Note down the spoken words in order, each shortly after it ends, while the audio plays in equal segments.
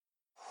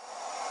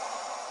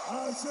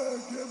I said,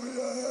 give me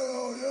a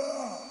hell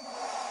yeah.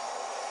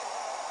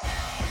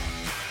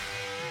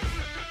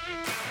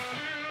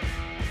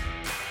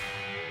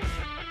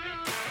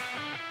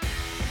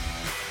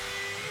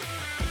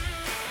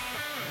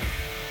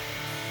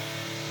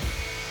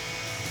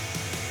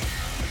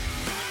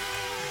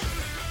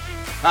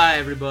 Hi,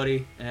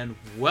 everybody, and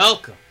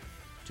welcome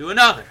to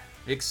another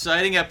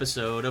exciting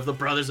episode of the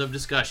Brothers of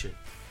Discussion.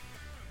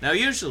 Now,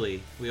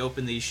 usually, we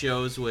open these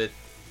shows with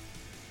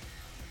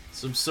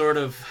some sort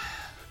of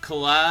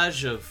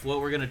collage of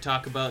what we're going to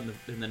talk about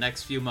in the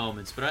next few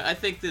moments, but I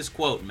think this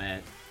quote,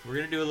 Matt, we're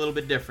going to do a little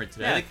bit different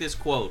today. Yeah. I think this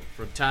quote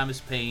from Thomas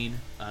Paine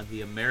on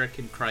The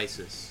American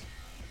Crisis,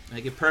 I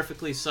think it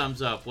perfectly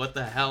sums up what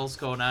the hell's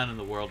going on in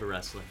the world of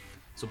wrestling.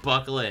 So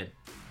buckle in.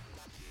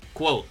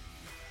 Quote,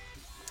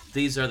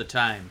 "These are the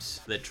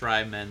times that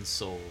try men's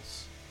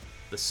souls.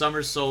 The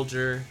summer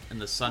soldier and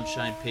the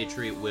sunshine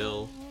patriot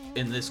will,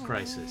 in this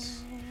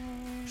crisis,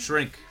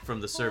 shrink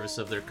from the service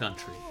of their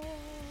country.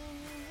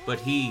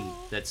 But he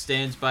that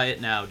stands by it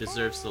now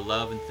deserves the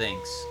love and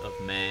thanks of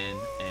man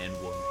and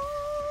woman."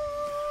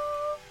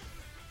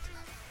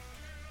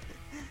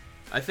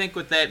 I think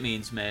what that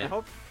means, Matt,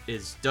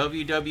 is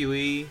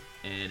WWE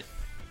and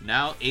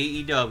now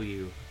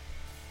AEW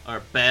are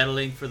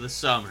battling for the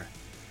summer.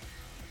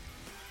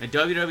 And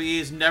WWE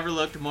has never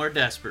looked more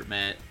desperate,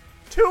 Matt.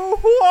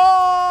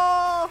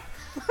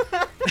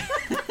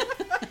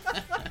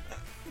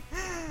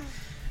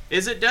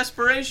 Is it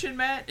desperation,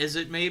 Matt? Is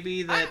it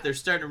maybe that they're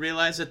starting to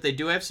realize that they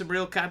do have some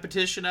real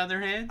competition on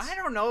their hands? I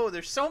don't know.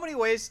 There's so many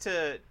ways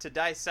to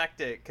dissect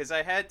it, because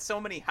I had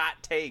so many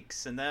hot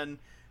takes, and then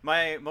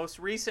my most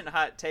recent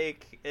hot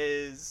take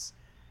is,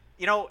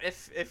 you know,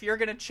 if you're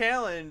going to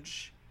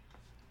challenge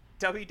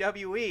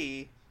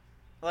WWE,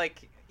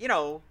 like, you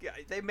know,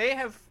 they may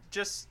have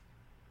just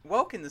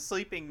woken the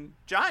sleeping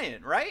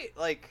giant, right?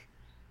 Like,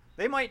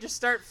 they might just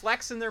start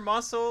flexing their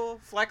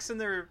muscle, flexing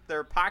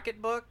their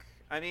pocketbook.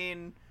 I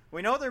mean,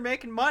 we know they're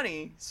making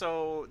money,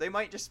 so they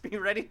might just be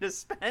ready to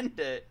spend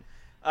it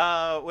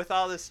with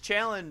all this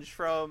challenge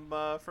from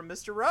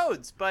Mr.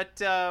 Rhodes.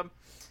 But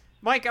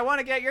Mike, I want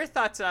to get your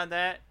thoughts on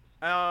that.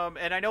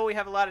 And I know we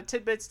have a lot of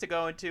tidbits to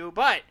go into,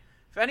 but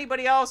if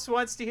anybody else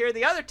wants to hear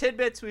the other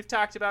tidbits we've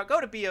talked about,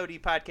 go to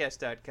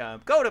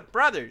bodpodcast.com, go to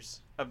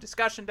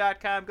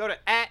brothersofdiscussion.com, go to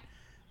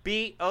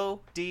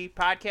 @BOD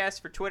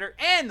Podcast for Twitter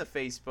and the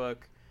Facebook.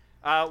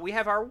 We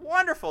have our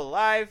wonderful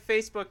live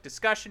Facebook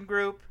discussion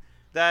group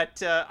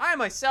that I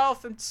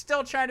myself am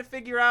still trying to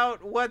figure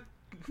out what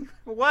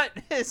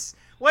is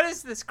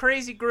this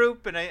crazy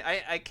group, and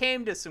I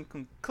came to some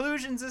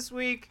conclusions this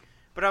week,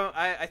 but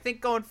I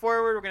think going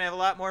forward we're going to have a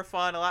lot more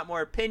fun, a lot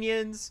more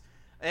opinions,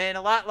 and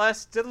a lot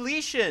less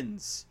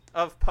deletions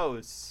of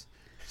posts.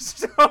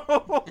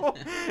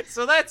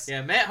 So that's...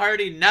 Yeah, Matt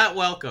Hardy not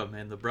welcome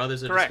in the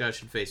Brothers of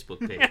Discussion Facebook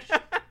page.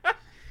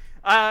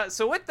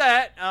 So with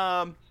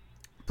that,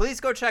 please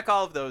go check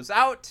all of those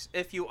out.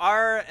 If you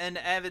are an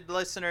avid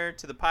listener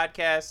to the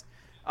podcast,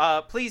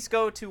 please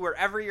go to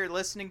wherever you're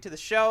listening to the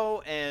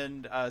show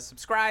and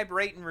subscribe,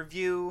 rate, and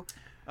review.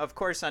 Of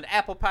course, on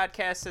Apple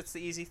Podcasts, that's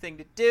the easy thing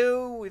to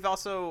do. We've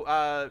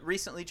also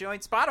recently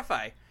joined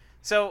Spotify.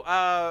 So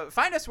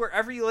find us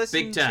wherever you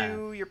listen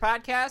to your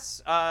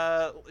podcasts.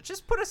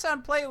 Just put us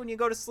on play when you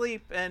go to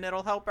sleep, and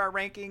it'll help our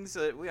rankings.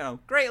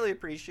 Greatly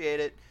appreciate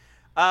it.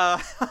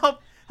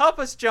 Help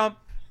us jump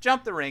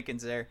the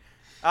rankings there.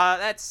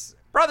 That's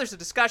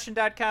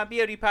brothersofdiscussion.com,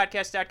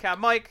 bodpodcast.com.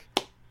 Mike,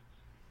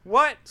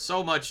 what?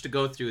 So much to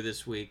go through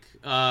this week.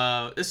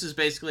 This is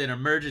basically an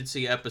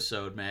emergency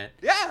episode, Matt.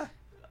 Yeah.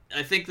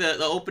 I think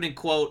the opening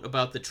quote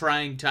about the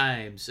trying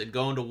times and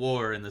going to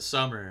war in the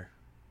summer,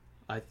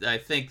 I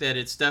think that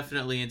it's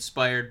definitely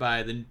inspired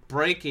by the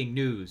breaking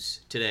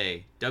news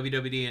today.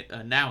 WWE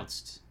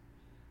announced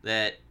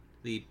that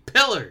the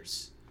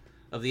pillars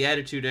of the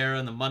Attitude Era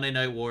and the Monday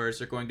Night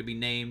Wars are going to be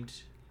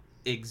named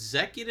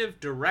executive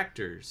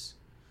directors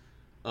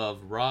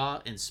of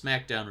Raw and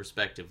SmackDown,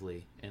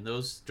 respectively. And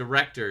those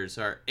directors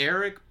are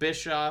Eric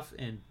Bischoff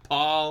and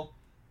Paul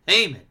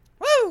Heyman.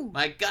 Woo!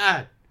 My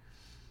God.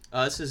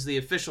 This is the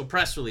official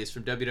press release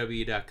from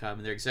WWE.com.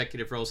 In their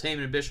executive roles,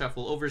 Heyman and Bischoff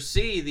will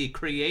oversee the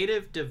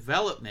creative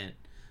development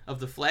of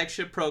the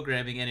flagship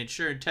programming and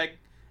ensure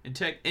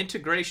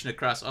integration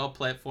across all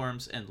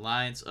platforms and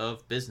lines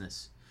of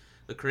business.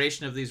 The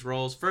creation of these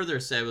roles further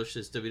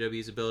establishes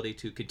WWE's ability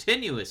to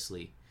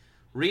continuously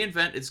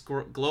reinvent its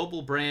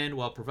global brand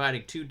while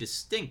providing two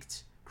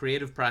distinct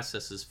creative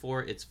processes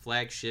for its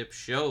flagship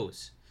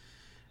shows.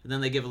 And then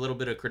they give a little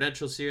bit of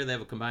credentials here. They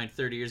have a combined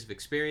 30 years of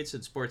experience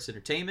in sports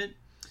entertainment.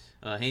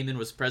 Heyman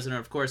was president,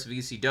 of course, of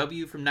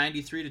ECW from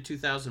 93 to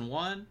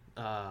 2001,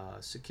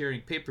 securing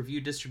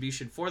pay-per-view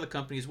distribution for the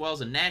company, as well as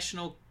a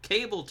national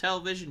cable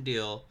television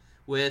deal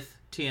with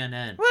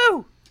TNN.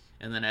 Woo!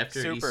 And then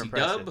after Super ECW,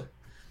 impressive.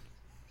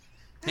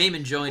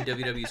 Heyman joined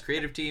WWE's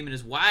creative team and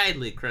is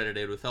widely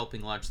credited with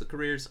helping launch the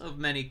careers of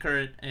many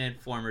current and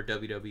former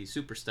WWE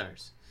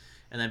superstars.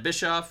 And then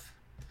Bischoff,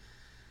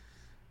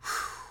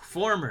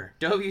 former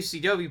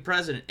WCW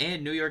president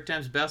and New York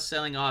Times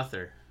best-selling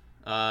author,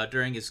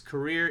 During his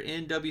career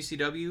in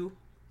WCW,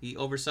 he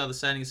oversaw the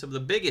signing of some of the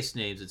biggest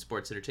names in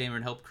sports entertainment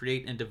and helped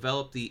create and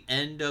develop the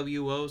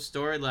NWO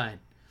storyline.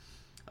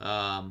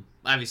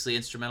 Obviously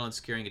instrumental in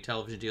securing a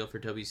television deal for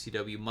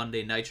WCW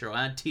Monday Nitro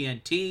on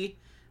TNT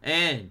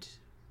and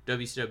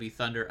WCW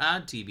Thunder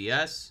on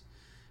TBS.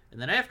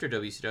 And then after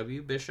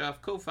WCW,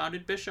 Bischoff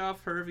co-founded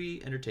Bischoff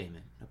Hervey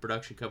Entertainment, a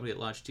production company that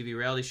launched TV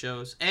reality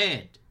shows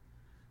and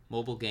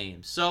mobile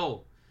games.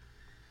 So,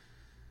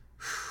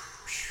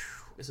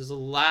 this is a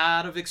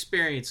lot of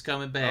experience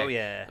coming back. Oh,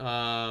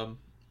 yeah.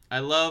 I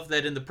love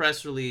that in the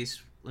press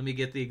release, let me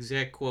get the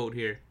exact quote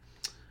here.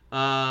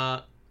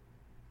 The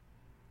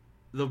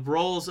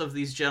roles of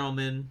these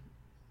gentlemen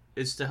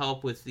is to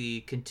help with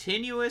the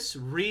continuous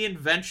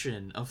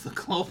reinvention of the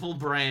global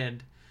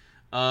brand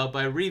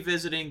by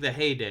revisiting the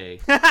heyday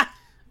from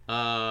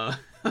the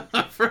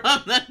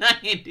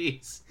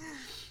 90s.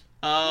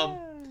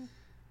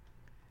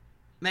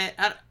 Man,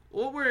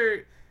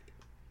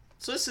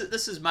 so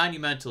this is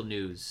monumental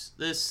news.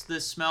 This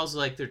smells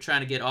like they're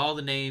trying to get all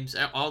the names,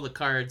 all the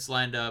cards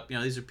lined up. You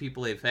know, these are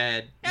people they've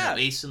had,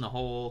 ace in the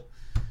hole.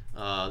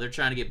 They're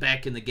trying to get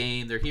back in the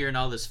game. They're hearing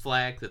all this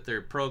flack that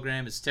their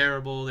program is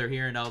terrible. They're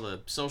hearing all the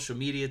social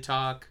media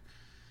talk.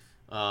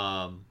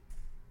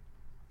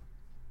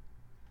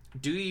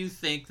 Do you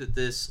think that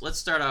this... Let's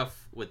start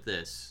off with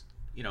this.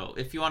 You know,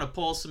 if you want to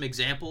pull some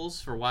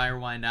examples for why or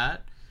why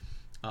not,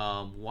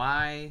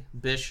 why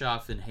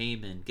Bischoff and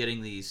Heyman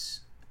getting these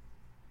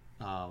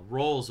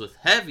roles with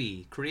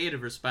heavy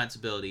creative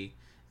responsibility,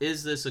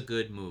 is this a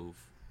good move?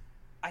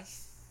 I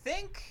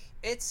think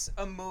it's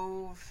a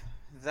move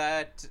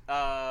that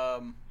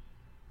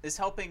is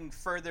helping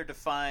further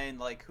define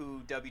like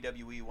who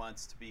WWE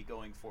wants to be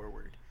going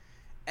forward.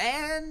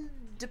 And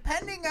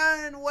depending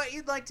on what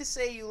you'd like to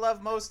say you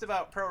love most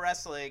about pro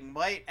wrestling,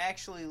 might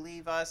actually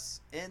leave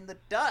us in the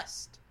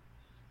dust.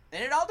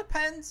 And it all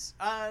depends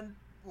on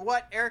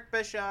what Eric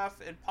Bischoff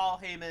and Paul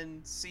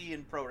Heyman see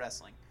in pro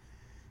wrestling.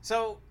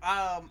 So,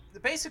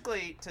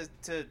 basically,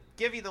 to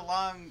give you the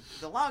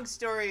long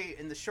story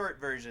in the short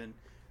version,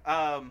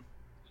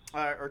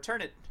 or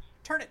turn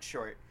it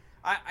short,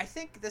 I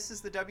think this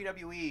is the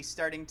WWE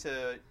starting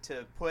to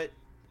put,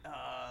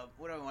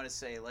 what do I want to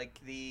say, like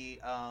the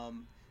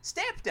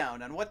stamp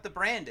down on what the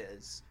brand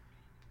is.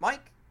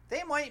 Mike,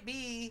 they might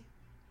be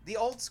the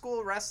old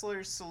school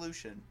wrestlers'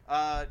 solution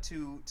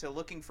to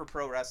looking for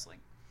pro wrestling.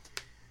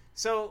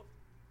 So,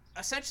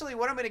 essentially,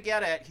 what I'm going to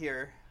get at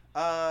here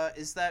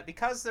is that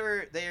because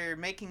they're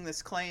making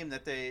this claim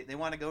that they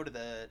want to go to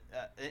the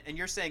and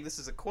you're saying this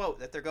is a quote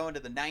that they're going to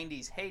the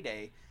 90s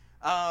heyday,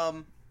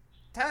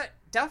 that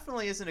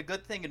definitely isn't a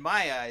good thing in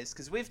my eyes,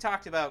 because we've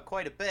talked about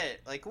quite a bit.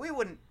 Like we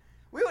wouldn't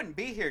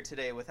be here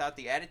today without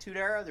the Attitude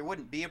Era. There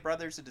wouldn't be a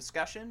Brothers of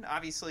Discussion.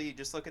 Obviously, you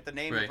just look at the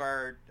name right.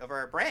 of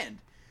our brand.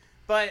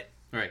 But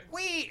right.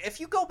 if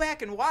you go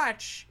back and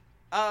watch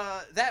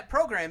that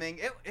programming,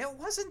 it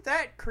wasn't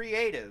that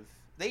creative.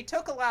 They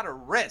took a lot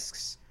of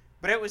risks,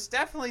 but it was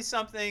definitely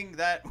something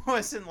that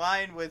was in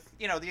line with,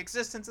 you know, the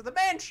existence of the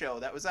Man Show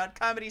that was on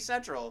Comedy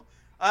Central.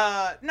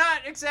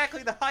 Not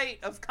exactly the height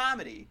of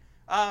comedy,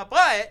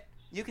 but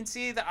you can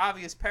see the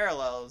obvious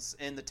parallels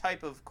in the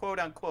type of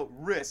quote-unquote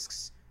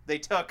risks they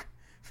took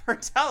for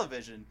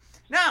television.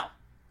 Now,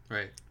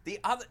 right.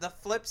 The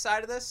flip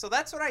side of this, so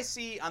that's what I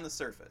see on the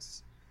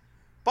surface.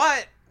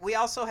 But we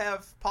also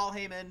have Paul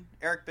Heyman,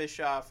 Eric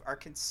Bischoff are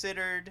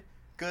considered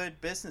good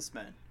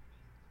businessmen.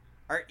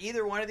 Are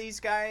either one of these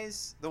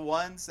guys the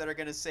ones that are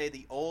going to say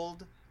the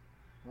old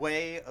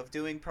way of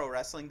doing pro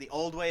wrestling, the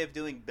old way of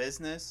doing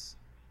business,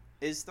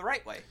 is the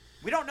right way?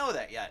 We don't know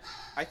that yet.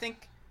 I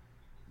think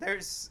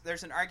there's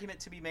an argument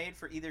to be made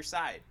for either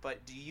side.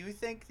 But do you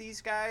think these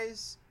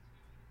guys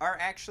are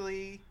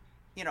actually,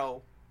 you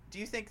know, do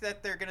you think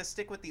that they're going to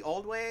stick with the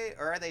old way,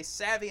 or are they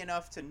savvy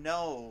enough to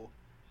know,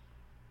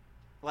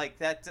 like,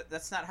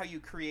 that's not how you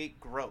create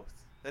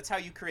growth? That's how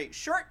you create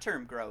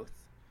short-term growth.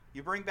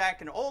 You bring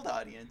back an old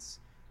audience,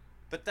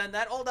 but then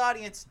that old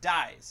audience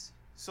dies.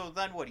 So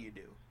then what do you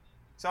do?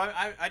 So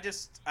I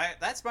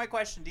that's my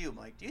question to you,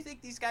 Mike. Do you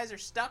think these guys are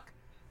stuck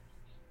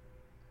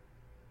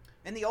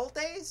in the old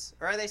days,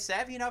 or are they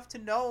savvy enough to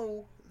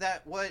know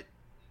that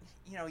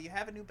you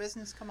have a new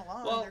business come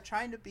along, and they're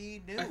trying to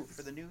be new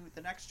for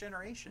the next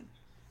generation?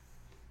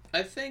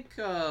 I think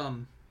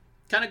kind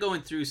of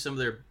going through some of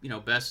their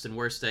best and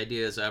worst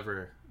ideas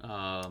ever.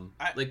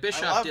 Like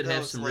Bischoff did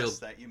have some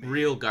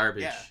real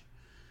garbage. Yeah.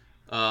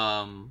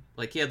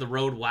 Like he had the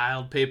Road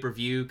Wild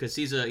pay-per-view because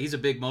he's a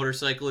big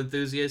motorcycle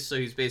enthusiast, so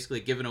he's basically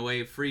giving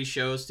away free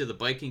shows to the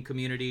biking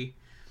community.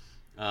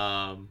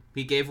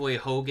 He gave away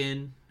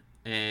Hogan,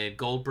 and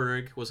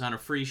Goldberg was on a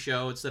free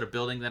show instead of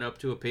building that up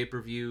to a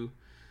pay-per-view.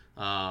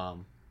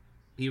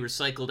 He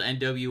recycled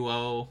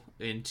NWO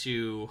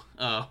into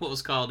what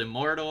was called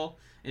Immortal.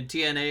 In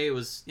TNA, it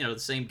was the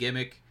same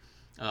gimmick.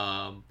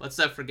 Let's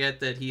not forget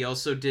that he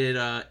also did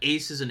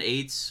Aces and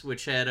Eights,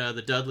 which had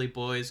the Dudley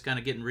Boys kind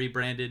of getting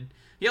rebranded.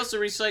 He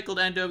also recycled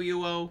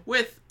NWO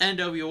with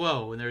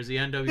NWO, and there's the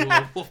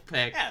NWO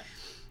Wolfpack. Yeah.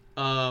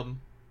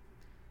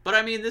 But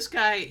I mean, this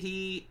guy,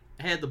 he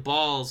had the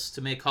balls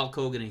to make Hulk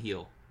Hogan a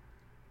heel.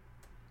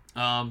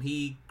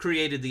 He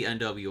created the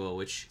NWO,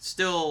 which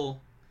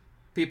still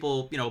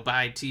people,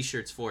 buy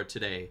T-shirts for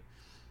today.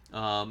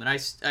 And I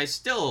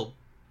still,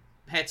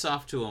 hats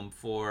off to him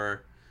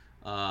for,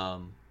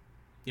 kind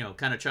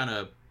of trying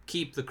to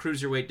keep the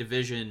cruiserweight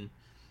division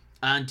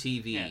on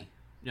TV.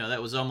 Yeah.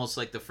 That was almost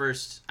like the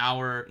first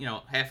hour,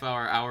 half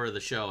hour of the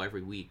show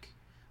every week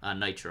on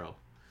Nitro.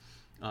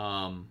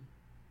 And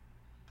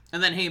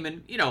then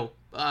Heyman,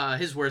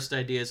 his worst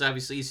idea is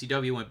obviously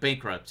ECW went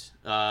bankrupt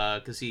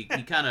because he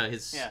kind of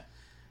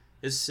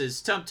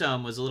his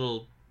tum-tum was a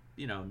little,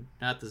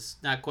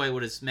 not quite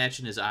what is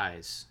matching his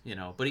eyes,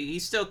 but he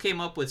still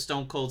came up with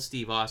Stone Cold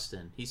Steve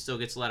Austin. He still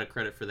gets a lot of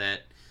credit for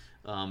that.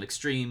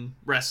 Extreme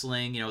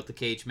wrestling, with the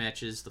cage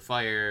matches, the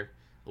fire,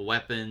 the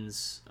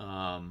weapons,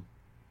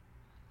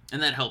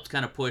 and that helped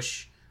kind of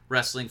push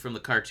wrestling from the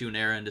cartoon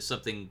era into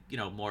something,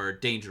 more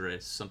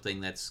dangerous,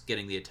 something that's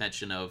getting the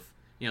attention of,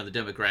 the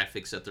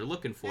demographics that they're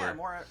looking for. Yeah,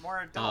 more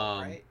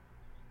adult, right?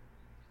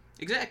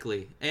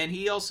 Exactly. And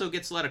he also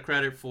gets a lot of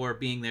credit for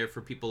being there for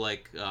people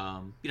like,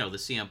 the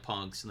CM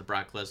Punks and the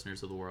Brock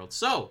Lesnars of the world.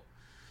 So,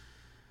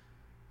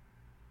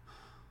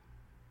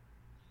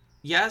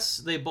 yes,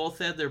 they both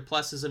had their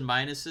pluses and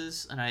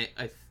minuses, and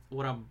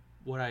what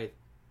I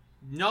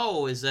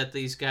know is that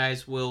these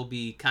guys will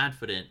be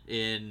confident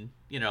in,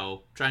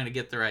 trying to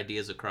get their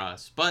ideas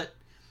across. But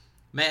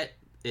Matt,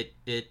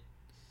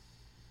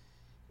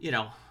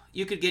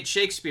 you could get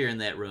Shakespeare in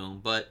that room,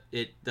 but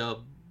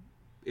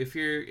if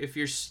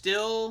you're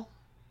still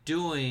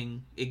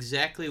doing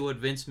exactly what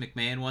Vince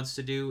McMahon wants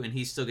to do, and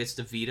he still gets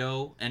to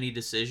veto any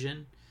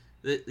decision,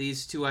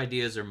 these two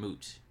ideas are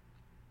moot.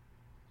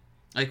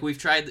 Like we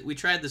tried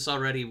this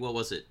already. What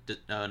was it?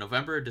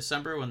 November,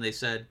 December, when they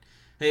said,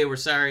 "Hey, we're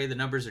sorry, the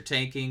numbers are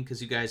tanking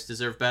because you guys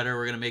deserve better.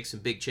 We're gonna make some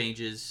big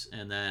changes,"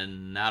 and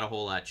then not a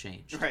whole lot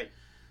changed. Right.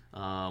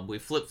 We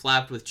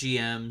flip-flopped with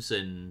GMs,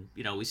 and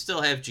we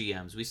still have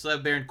GMs. We still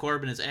have Baron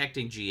Corbin as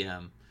acting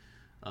GM.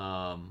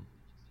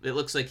 It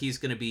looks like he's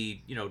gonna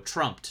be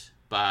trumped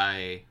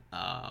by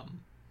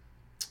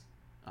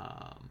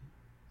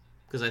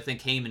because I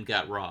think Heyman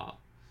got Raw.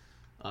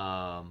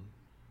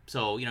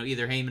 So,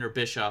 either Heyman or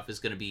Bischoff is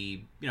going to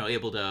be,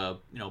 able to,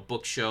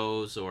 book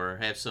shows or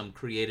have some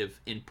creative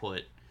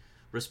input,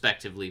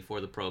 respectively,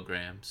 for the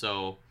program.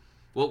 So,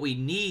 what we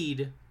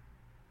need,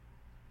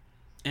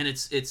 and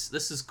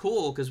this is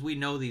cool because we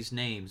know these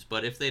names,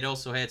 but if they'd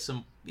also had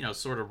some,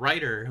 sort of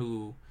writer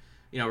who,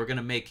 we're going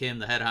to make him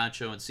the head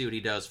honcho and see what he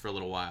does for a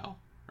little while,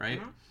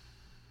 right?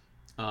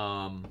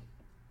 Mm-hmm.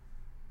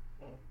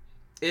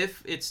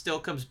 If it still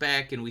comes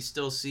back and we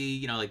still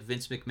see, like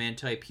Vince McMahon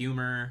type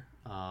humor,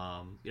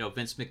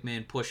 Vince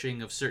McMahon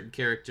pushing of certain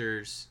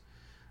characters.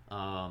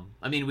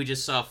 We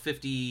just saw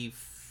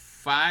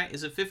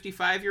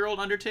 55-year-old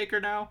Undertaker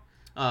now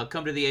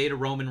come to the aid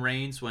of Roman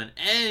Reigns when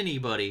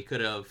anybody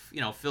could have,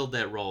 filled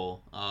that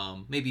role.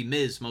 Maybe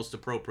Miz most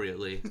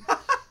appropriately.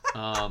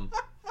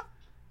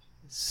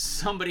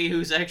 Somebody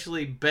who's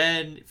actually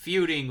been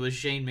feuding with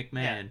Shane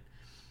McMahon.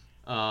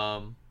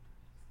 Yeah.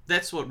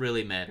 That's what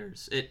really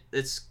matters. It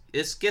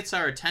gets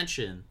our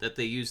attention that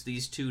they use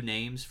these two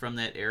names from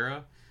that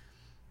era.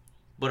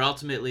 But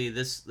ultimately,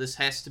 this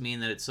has to mean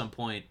that at some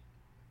point,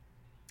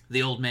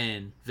 the old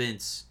man,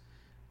 Vince,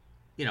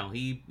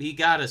 he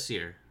got us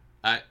here.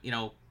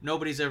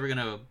 Nobody's ever going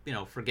to,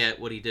 forget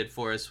what he did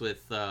for us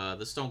with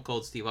the Stone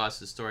Cold Steve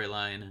Austin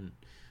storyline and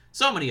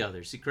so many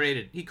others. He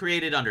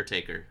created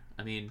Undertaker.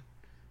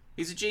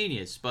 He's a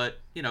genius, but,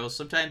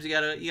 sometimes you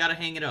gotta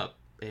hang it up.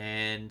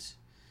 And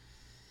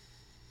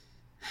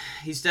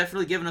he's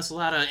definitely given us a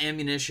lot of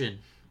ammunition.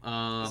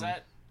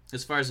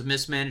 As far as the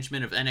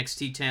mismanagement of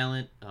NXT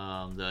talent,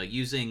 the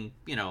using,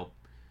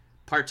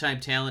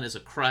 part-time talent as a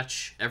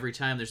crutch every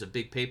time there's a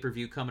big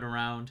pay-per-view coming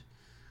around.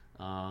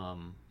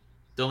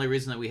 The only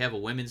reason that we have a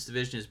women's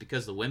division is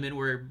because the women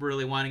were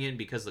really wanting it and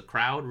because the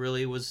crowd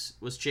really was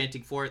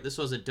chanting for it. This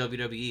wasn't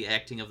WWE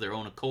acting of their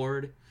own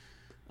accord.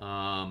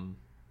 So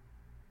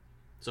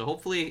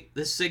hopefully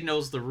this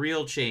signals the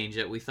real change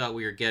that we thought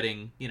we were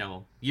getting,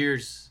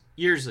 years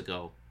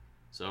ago.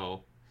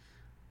 So,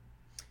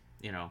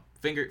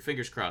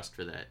 fingers crossed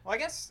for that. Well, I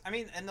guess,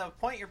 and the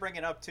point you're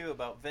bringing up too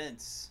about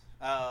Vince,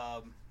 I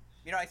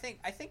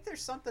think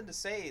there's something to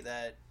say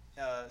that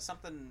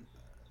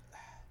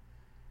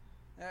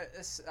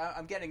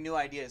I'm getting new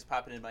ideas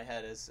popping in my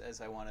head as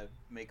I want to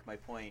make my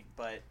point,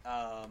 but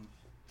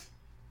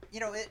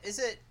is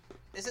it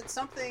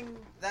something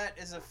that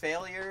is a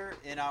failure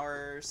in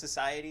our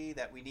society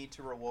that we need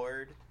to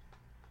reward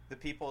the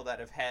people that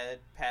have had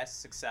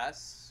past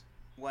success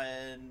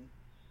when,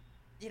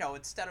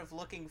 instead of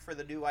looking for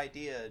the new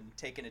idea and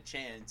taking a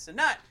chance and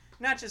not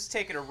just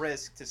taking a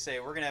risk to say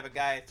we're going to have a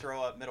guy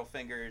throw up middle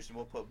fingers and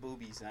we'll put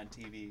boobies on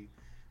TV.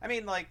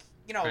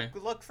 Right.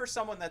 Look for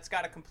someone that's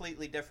got a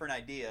completely different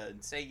idea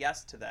and say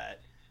yes to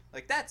that.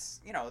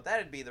 That's,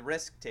 that'd be the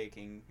risk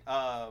taking.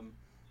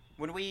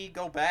 When we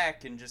go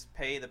back and just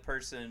pay the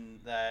person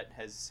that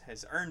has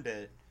earned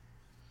it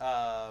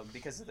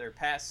because of their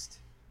past,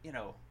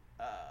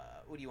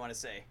 what do you want to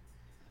say?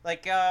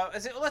 Like,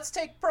 let's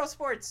take pro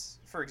sports,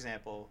 for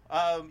example.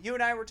 You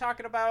and I were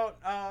talking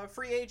about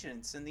free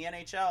agents in the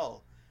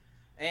NHL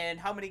and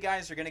how many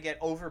guys are going to get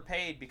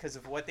overpaid because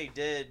of what they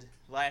did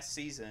last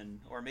season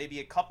or maybe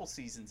a couple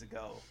seasons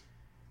ago.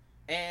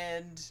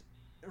 And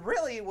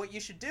really what you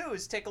should do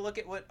is take a look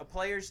at what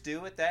players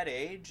do at that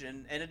age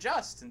and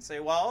adjust and say,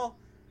 well,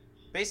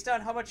 based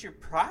on how much you're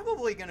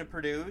probably going to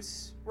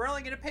produce, we're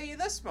only going to pay you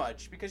this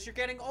much because you're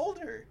getting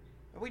older.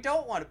 We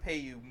don't want to pay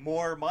you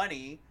more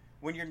money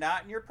when you're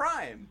not in your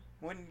prime.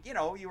 When, you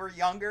know, you were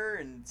younger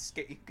and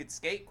you could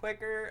skate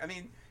quicker. I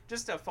mean,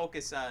 just to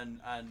focus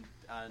on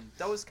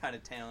those kind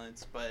of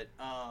talents. But,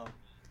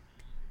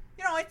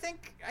 you know, I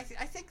think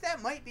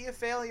that might be a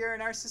failure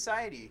in our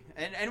society.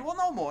 And we'll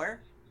know more.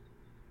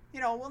 You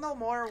know, we'll know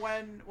more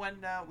when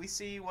we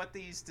see what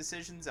these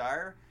decisions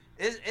are.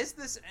 Is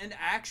this an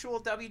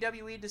actual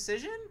WWE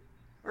decision?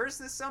 Or is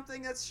this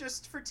something that's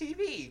just for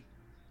TV?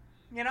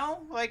 You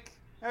know, like,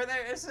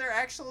 is there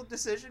actual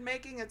decision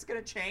making that's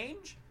going to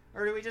change?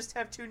 Or do we just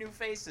have two new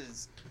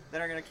faces that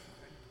are going to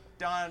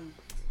don,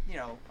 you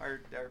know,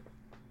 our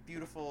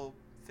beautiful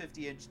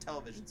 50-inch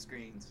television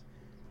screens?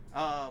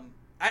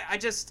 I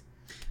just...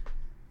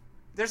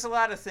 There's a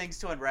lot of things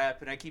to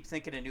unwrap, and I keep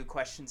thinking of new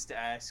questions to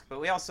ask. But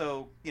we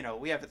also, you know,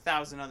 we have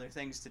 1,000 other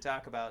things to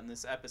talk about in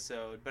this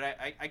episode. But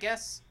I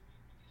guess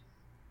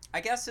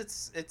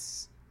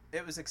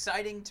it was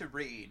exciting to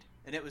read,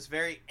 and it was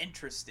very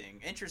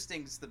interesting.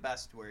 Interesting is the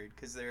best word,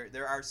 because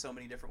there are so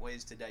many different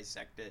ways to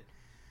dissect it.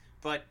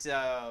 But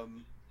to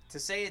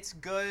say it's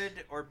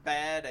good or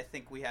bad, I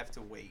think we have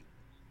to wait.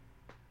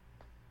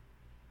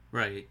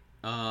 Right.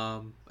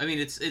 I mean,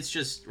 it's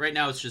just right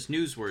now it's just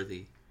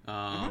newsworthy.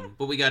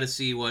 But we got to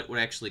see what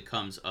actually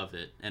comes of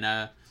it. And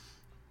I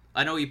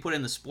know you put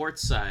in the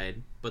sports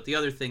side, but the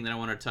other thing that I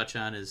want to touch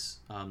on is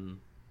you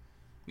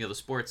know, the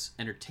sports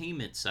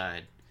entertainment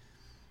side.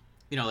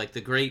 You know, like the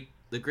great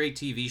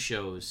TV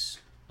shows.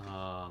 You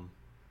know,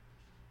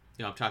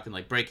 I'm talking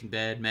like Breaking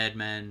Bad, Mad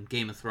Men,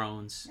 Game of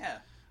Thrones. Yeah.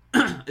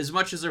 As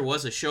much as there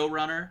was a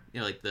showrunner, you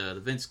know, like the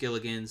Vince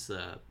Gilligans,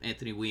 the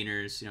Anthony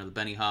Wieners, you know, the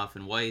Benny Hoff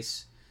and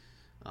Weiss,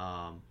 you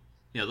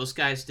know, those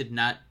guys did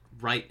not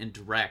write and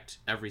direct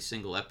every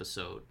single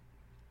episode.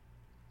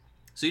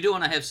 So you do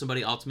want to have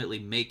somebody ultimately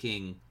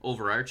making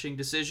overarching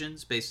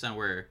decisions based on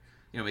where,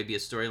 you know, maybe a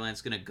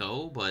storyline's going to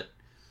go, but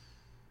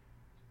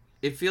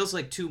it feels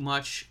like too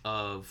much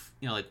of,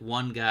 you know, like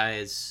one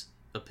guy's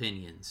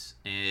opinions.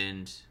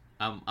 And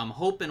I'm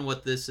hoping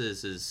what this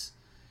is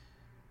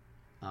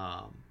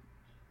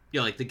you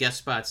know, like the guest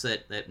spots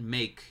that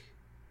make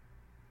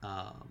you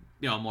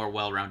know, a more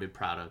well-rounded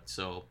product.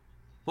 So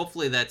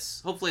hopefully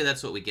that's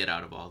what we get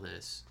out of all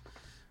this.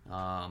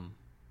 But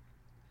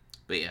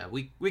yeah,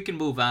 we can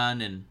move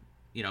on, and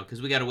you know,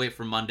 because we got to wait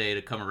for Monday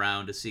to come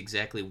around to see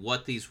exactly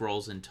what these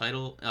roles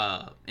entail,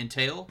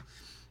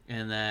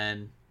 and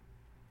then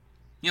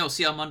you know,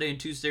 see how Monday and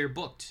Tuesday are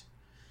booked.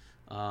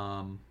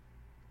 You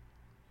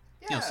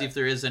know, see if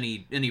there is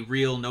any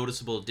real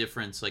noticeable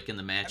difference, like in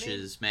the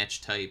matches,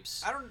 match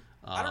types.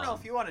 I don't know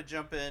if you want to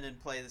jump in and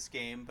play this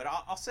game, but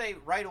I'll say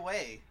right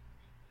away.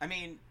 I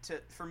mean,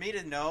 for me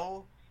to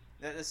know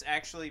that this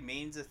actually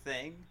means a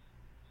thing,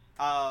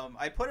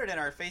 I put it in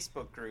our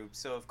Facebook group.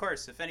 So of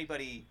course, if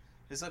anybody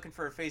is looking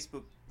for a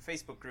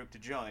Facebook group to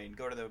join,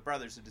 go to the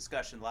Brothers of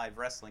Discussion live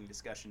wrestling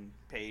discussion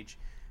page.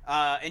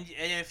 And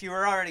if you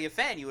were already a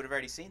fan, you would have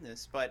already seen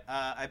this. But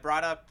I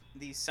brought up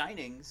these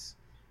signings.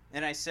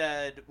 And I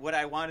said, what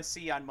I want to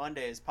see on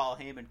Monday is Paul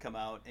Heyman come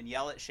out and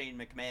yell at Shane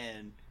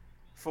McMahon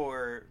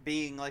for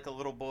being like a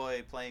little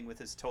boy playing with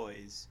his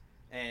toys,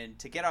 and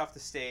to get off the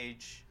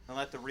stage and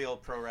let the real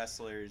pro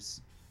wrestlers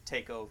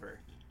take over.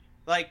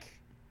 Like,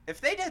 if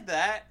they did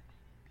that,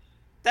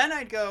 then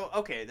I'd go,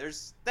 okay,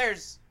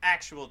 there's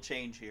actual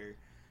change here.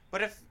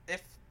 But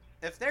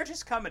if they're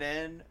just coming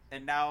in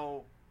and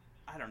now,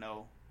 I don't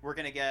know, we're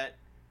going to get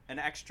an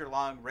extra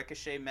long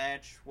Ricochet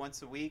match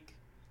once a week,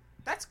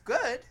 that's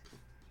good.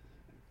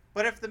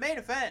 But if the main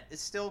event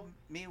is still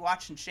me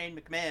watching Shane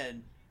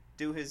McMahon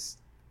do his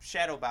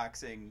shadow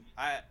boxing,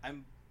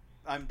 I'm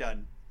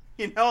done.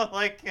 You know,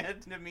 like,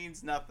 it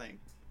means nothing.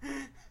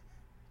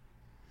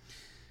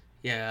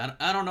 Yeah,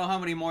 I don't know how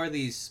many more of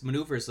these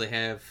maneuvers they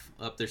have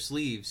up their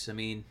sleeves. I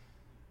mean,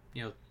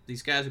 you know,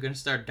 these guys are going to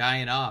start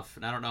dying off,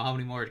 and I don't know how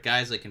many more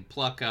guys they can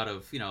pluck out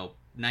of, you know,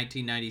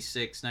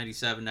 1996,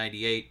 97,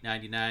 98,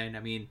 99. I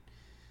mean,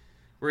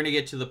 we're going to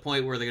get to the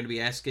point where they're going to be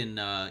asking, you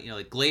know,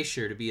 like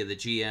Glacier to be the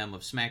GM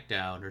of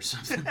SmackDown or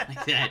something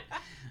like that.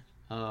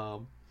 But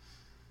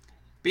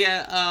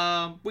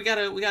yeah, we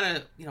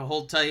gotta, you know,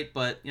 hold tight.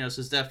 But you know, this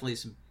is definitely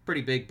some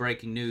pretty big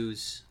breaking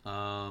news.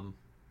 I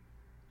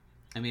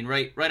mean,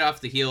 right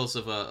off the heels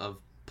of a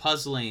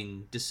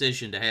puzzling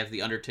decision to have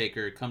the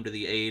Undertaker come to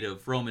the aid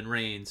of Roman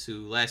Reigns,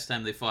 who last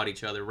time they fought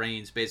each other,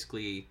 Reigns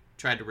basically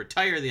tried to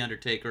retire the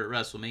Undertaker at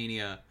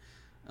WrestleMania.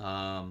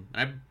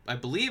 I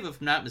believe, if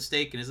I'm not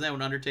mistaken, isn't that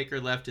when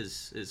Undertaker left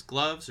his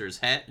gloves or his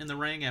hat in the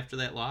ring after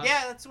that loss?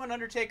 Yeah, that's when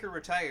Undertaker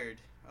retired.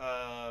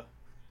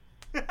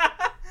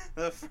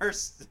 The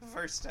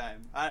first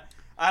time.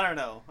 I don't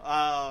know.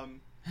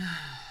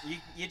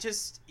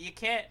 You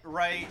can't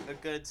write a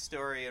good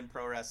story in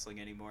pro wrestling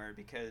anymore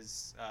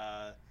because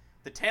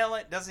the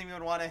talent doesn't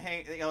even want to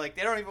hang. Like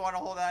they don't even want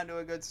to hold on to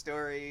a good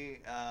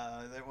story.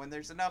 When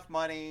there's enough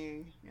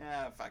money,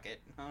 yeah, fuck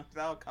it,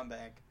 that'll come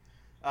back.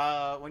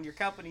 When your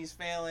company's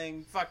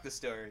failing, fuck the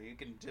story. You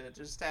can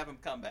just have them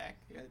come back.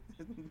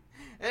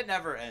 It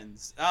never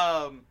ends.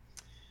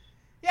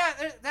 Yeah,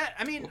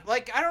 I mean,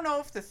 like, I don't know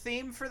if the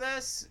theme for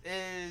this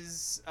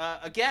is,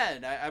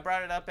 again, I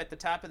brought it up at the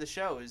top of the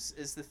show,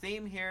 is the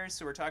theme here,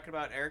 so we're talking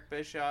about Eric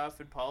Bischoff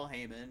and Paul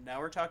Heyman,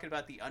 now we're talking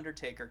about The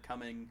Undertaker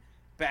coming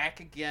back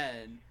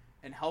again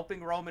and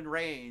helping Roman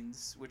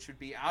Reigns, which would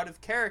be out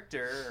of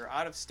character, or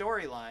out of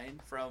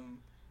storyline, from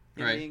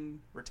him being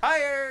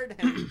retired,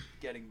 him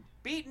getting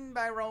beaten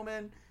by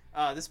Roman,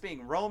 this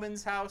being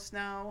Roman's house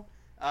now,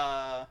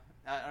 I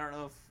don't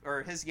know if,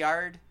 or his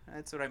yard,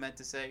 that's what I meant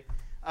to say.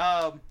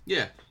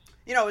 Yeah.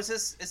 You know, is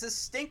this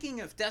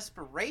stinking of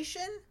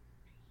desperation,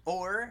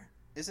 or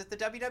is it the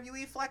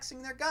WWE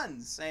flexing their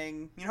guns,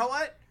 saying, you know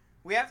what,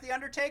 we have The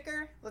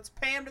Undertaker, let's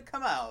pay him to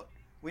come out.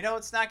 We know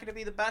it's not going to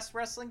be the best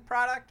wrestling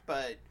product,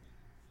 but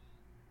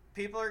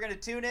people are going to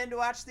tune in to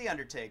watch The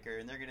Undertaker,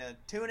 and they're going to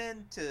tune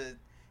in to,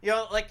 you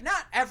know, like,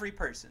 not every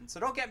person, so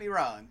don't get me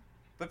wrong,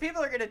 but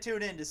people are going to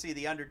tune in to see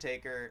The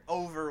Undertaker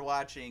over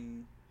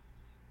watching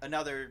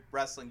another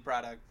wrestling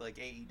product like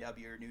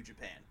AEW or New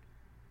Japan.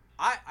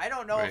 I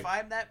don't know if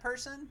I'm that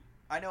person.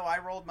 I know I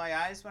rolled my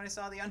eyes when I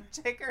saw The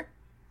Undertaker,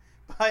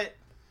 but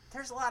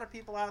there's a lot of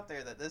people out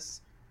there that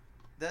this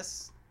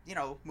you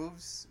know,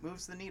 moves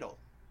the needle.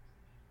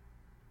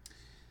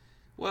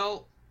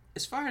 Well,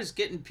 as far as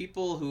getting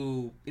people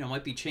who, you know,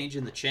 might be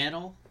changing the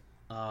channel,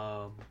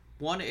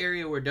 one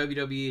area where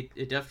WWE,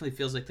 it definitely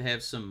feels like they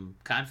have some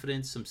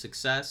confidence, some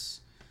success,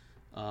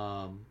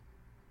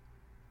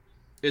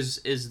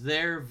 is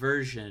their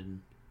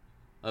version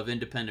of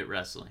independent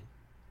wrestling.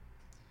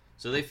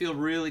 So they feel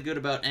really good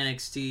about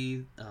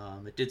NXT.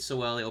 It did so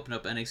well. They opened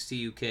up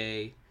NXT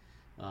UK.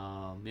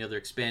 You know, they're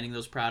expanding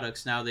those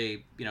products. Now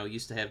they, you know,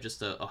 used to have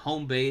just a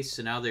home base,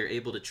 and now they're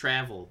able to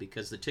travel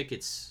because the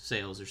tickets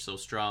sales are so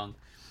strong.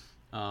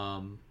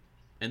 And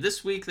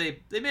this week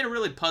they made a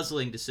really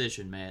puzzling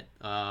decision, Matt.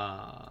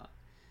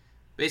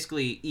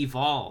 Basically,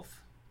 Evolve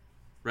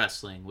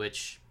Wrestling,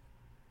 which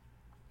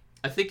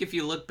I think if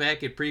you look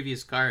back at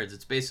previous cards,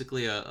 it's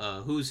basically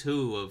a who's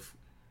who of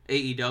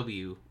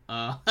AEW.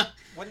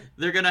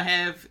 They're going to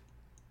have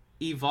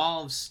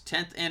Evolve's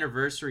 10th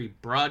anniversary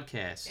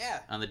broadcast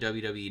on the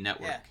WWE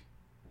Network.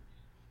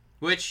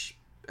 Which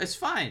is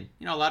fine.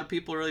 You know, a lot of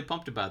people are really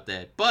pumped about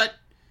that. But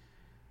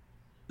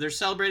they're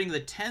celebrating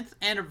the 10th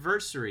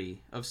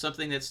anniversary of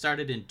something that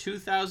started in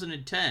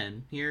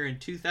 2010, here in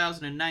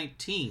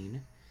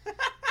 2019.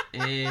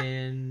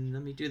 And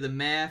let me do the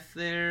math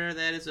there.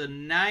 That is a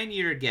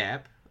 9-year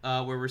gap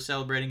where we're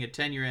celebrating a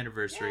 10-year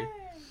anniversary. Yay.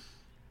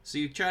 So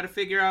you try to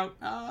figure out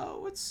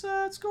what's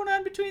going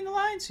on between the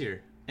lines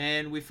here.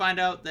 And we find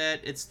out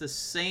that it's the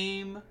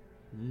same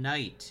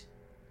night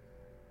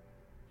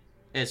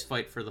as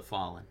Fight for the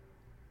Fallen,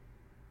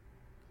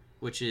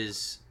 which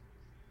is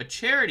a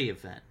charity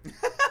event.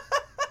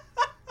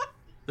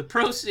 The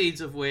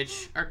proceeds of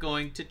which are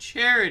going to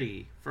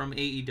charity from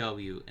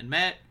AEW. And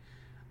Matt,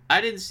 I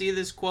didn't see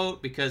this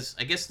quote because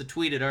I guess the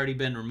tweet had already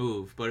been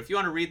removed. But if you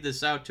want to read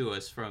this out to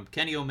us from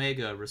Kenny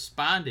Omega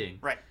responding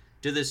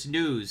to this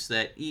news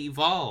that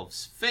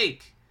Evolve's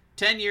fake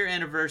 10-year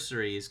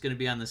anniversary is going to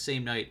be on the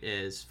same night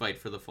as Fight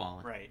for the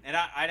Fallen. Right. And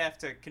I'd have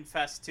to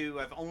confess, too,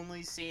 I've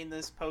only seen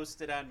this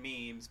posted on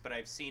memes, but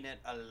I've seen it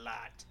a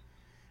lot.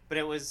 But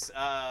it was,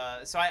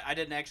 so I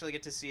didn't actually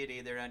get to see it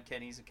either on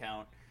Kenny's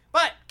account.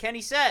 But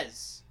Kenny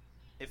says,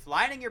 if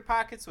lining your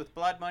pockets with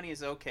blood money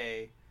is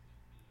okay,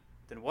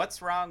 then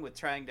what's wrong with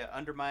trying to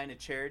undermine a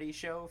charity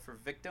show for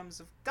victims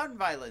of gun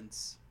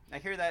violence? I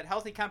hear that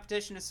healthy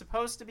competition is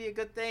supposed to be a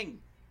good thing,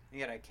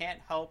 and yet I can't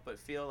help but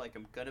feel like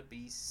I'm gonna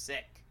be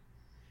sick.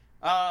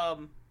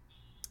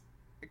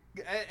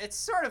 It's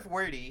sort of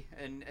wordy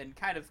and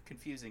kind of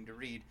confusing to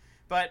read,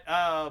 but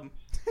I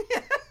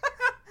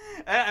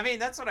mean,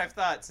 that's what I've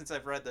thought since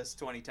I've read this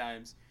 20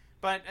 times.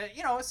 But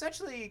you know,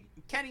 essentially,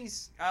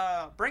 Kenny's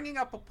bringing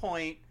up a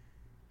point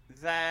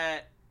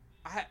that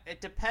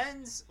it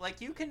depends. Like,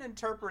 you can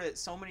interpret it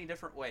so many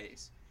different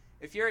ways.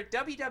 If you're a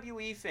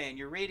WWE fan,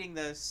 you're reading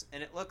this,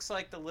 and it looks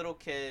like the little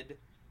kid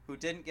who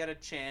didn't get a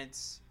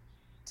chance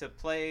to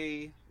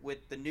play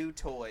with the new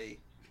toy,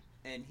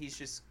 and he's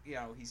just, you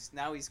know,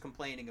 he's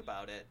complaining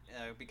about it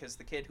because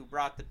the kid who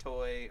brought the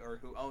toy, or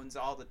who owns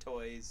all the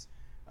toys,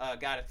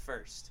 got it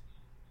first,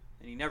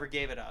 and he never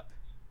gave it up.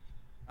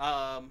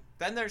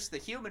 Then there's the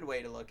human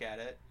way to look at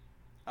it.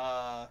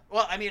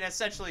 Well, I mean,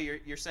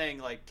 essentially, you're saying,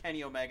 like,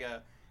 Kenny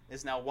Omega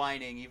is now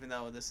whining, even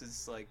though this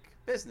is, like,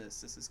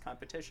 business, this is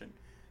competition.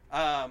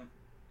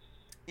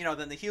 You know,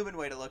 then the human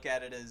way to look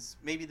at it is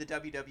maybe the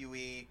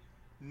WWE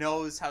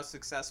knows how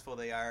successful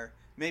they are.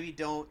 Maybe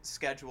don't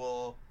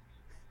schedule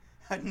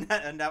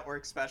a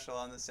network special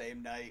on the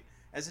same night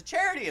as a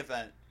charity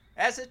event.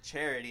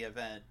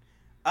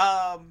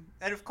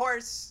 And of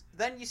course,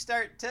 then you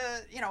start to,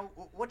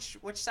 which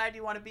side do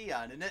you want to be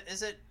on? And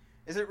is it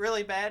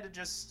really bad to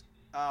just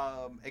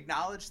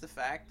acknowledge the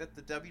fact that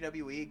the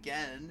WWE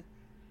again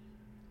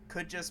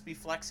could just be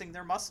flexing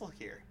their muscle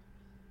here?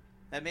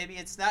 That maybe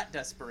it's not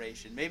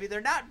desperation. Maybe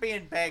they're not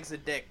being bags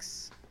of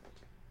dicks.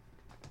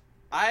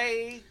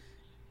 I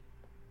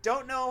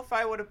don't know if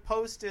I would have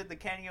posted the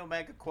Kenny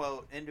Omega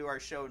quote into our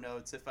show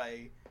notes if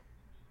I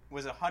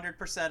was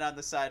 100% on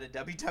the side of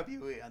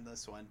WWE on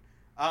this one.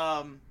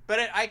 But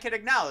I can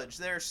acknowledge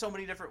there are so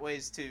many different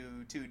ways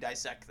to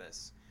dissect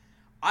this.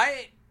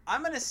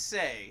 I'm going to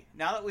say,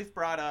 now that we've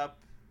brought up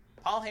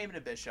Paul Heyman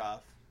and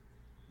Bischoff,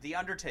 The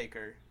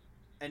Undertaker,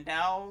 and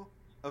now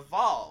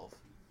Evolve,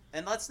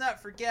 and let's not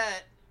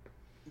forget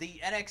the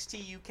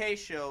NXT UK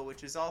show,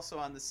 which is also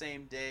on the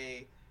same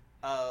day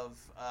of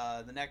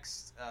the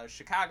next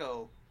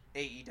Chicago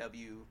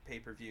AEW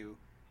pay-per-view.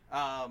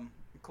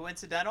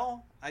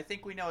 Coincidental? I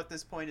think we know at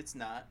this point it's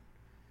not.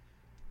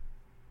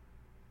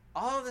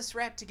 All of this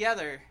wrapped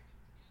together,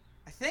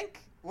 I think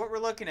what we're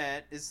looking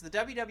at is the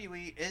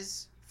WWE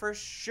is for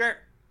sure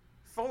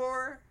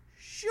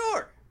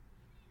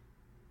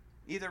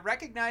either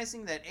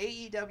recognizing that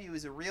AEW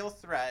is a real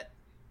threat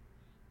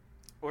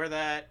or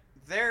that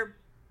their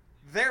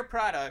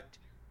product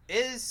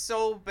is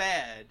so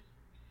bad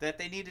that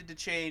they needed to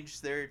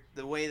change the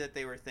way that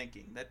they were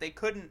thinking, that they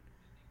couldn't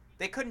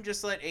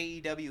just let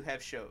AEW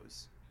have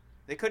shows.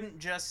 They couldn't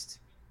just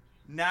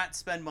not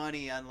spend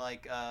money on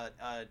like a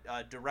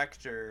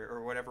director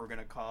or whatever we're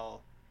gonna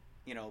call,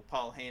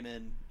 Paul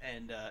Heyman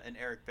and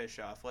Eric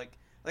Bischoff.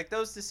 Like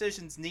those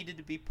decisions needed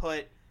to be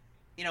put.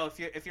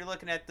 If you're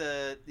looking at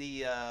the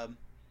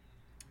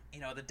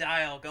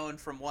dial going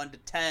from 1 to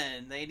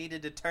 10, they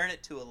needed to turn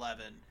it to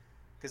 11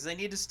 because they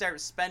need to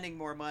start spending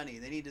more money.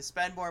 They need to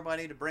spend more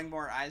money to bring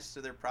more eyes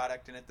to their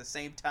product and at the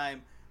same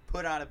time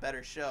put on a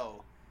better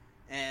show.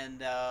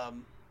 And I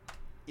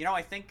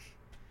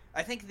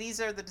think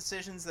these are the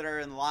decisions that are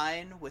in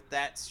line with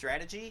that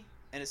strategy,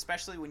 and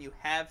especially when you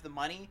have the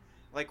money.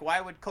 Like,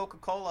 why would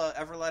Coca-Cola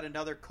ever let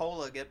another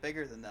cola get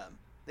bigger than them?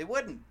 They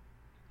wouldn't.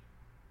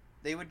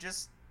 They would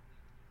just,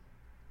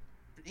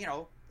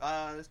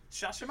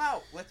 shush them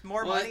out with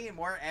more money and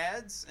more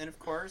ads, and of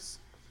course,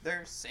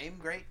 their same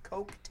great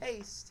Coke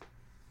taste.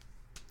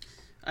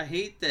 I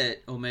hate that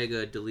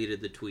Omega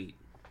deleted the tweet.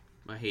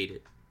 I hate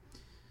it.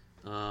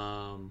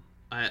 I'm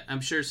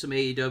sure some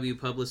AEW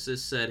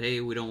publicists said,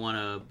 hey, we don't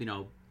want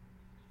to,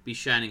 be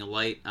shining a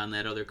light on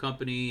that other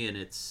company, and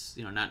it's,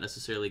 not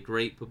necessarily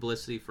great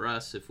publicity for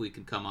us if we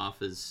can come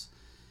off as,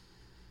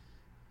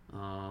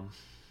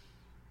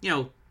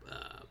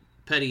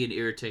 petty and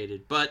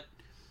irritated. But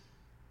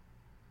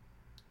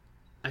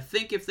I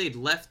think if they'd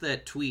left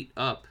that tweet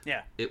up,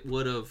 it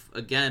would have,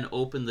 again,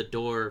 opened the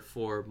door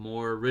for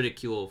more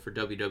ridicule for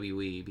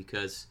WWE,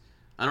 because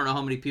I don't know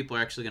how many people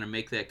are actually going to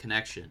make that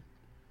connection.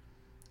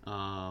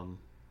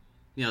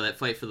 That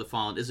Fight for the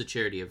Fallen is a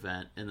charity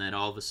event, and then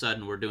all of a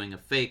sudden we're doing a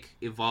fake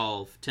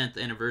Evolve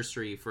 10th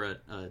anniversary for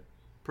a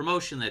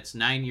promotion that's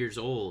 9 years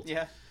old.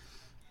 Yeah.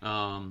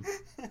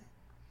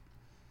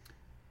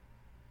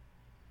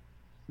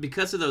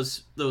 Because of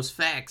those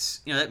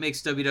facts, that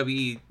makes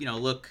WWE,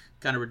 look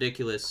kind of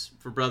ridiculous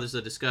for Brothers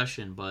of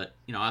Discussion. But,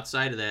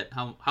 outside of that,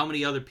 how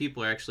many other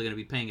people are actually going to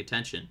be paying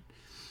attention?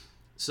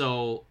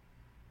 So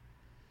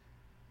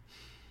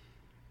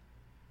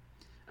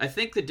I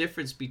think the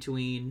difference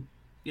between,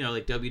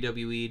 like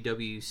WWE,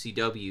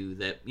 WCW,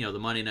 that, the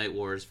Monday Night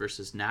Wars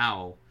versus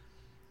now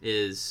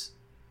is,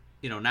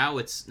 now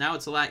it's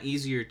a lot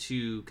easier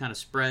to kind of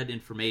spread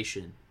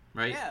information,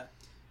 right? Yeah.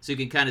 So you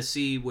can kind of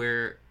see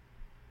where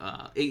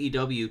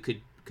AEW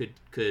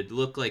could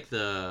look like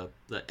the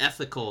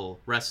ethical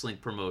wrestling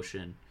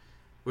promotion,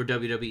 where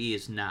WWE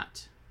is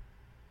not.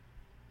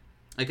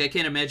 Like, I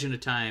can't imagine a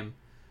time,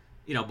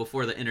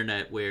 before the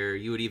internet where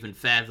you would even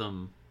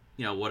fathom,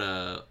 what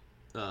an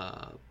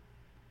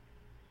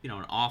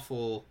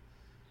awful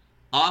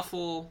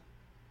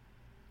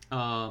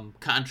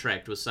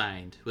contract was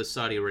signed with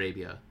Saudi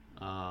Arabia.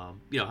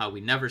 How we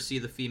never see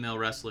the female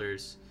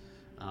wrestlers.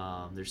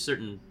 There's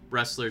certain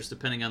wrestlers,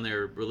 depending on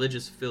their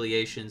religious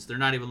affiliations, they're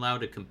not even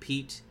allowed to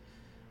compete.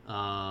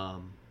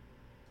 But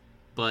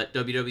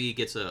WWE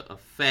gets a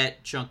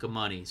fat chunk of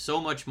money.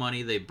 So much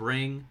money, they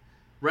bring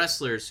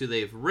wrestlers who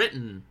they've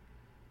written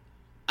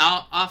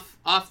off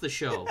the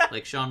show,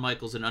 like Shawn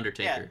Michaels and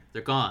Undertaker. Yeah.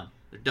 They're gone.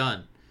 They're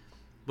done.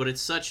 But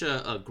it's such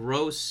a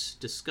gross,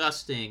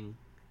 disgusting,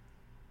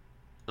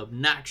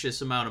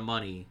 obnoxious amount of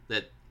money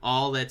that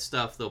all that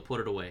stuff, they'll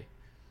put it away.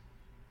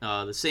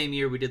 The same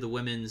year we did the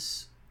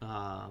women's,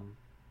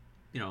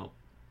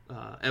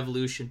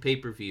 Evolution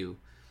pay-per-view,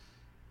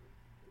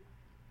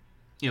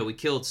 we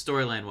killed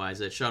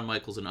storyline-wise at Shawn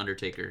Michaels and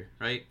Undertaker,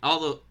 right?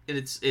 Although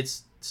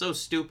it's so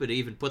stupid to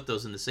even put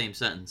those in the same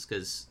sentence,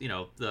 because,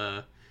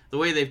 the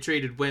way they've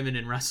treated women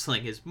in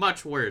wrestling is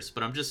much worse.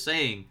 But I'm just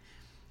saying,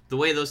 the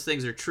way those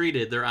things are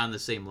treated, they're on the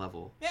same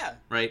level. Yeah.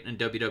 Right? In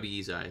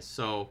WWE's eyes.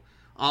 So,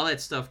 all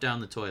that stuff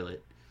down the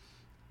toilet.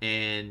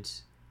 And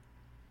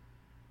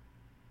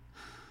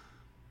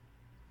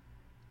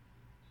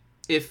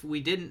if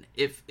we didn't,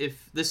 if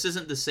this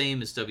isn't the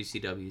same as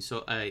WCW,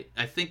 so I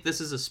think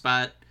this is a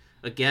spot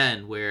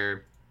again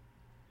where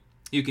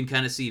you can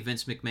kind of see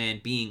Vince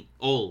McMahon being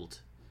old,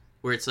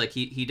 where it's like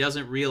he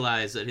doesn't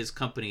realize that his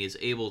company is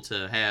able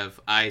to have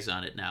eyes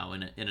on it now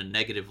in a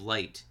negative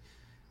light,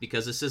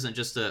 because this isn't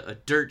just a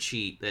dirt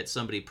sheet that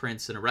somebody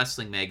prints in a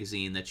wrestling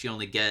magazine that you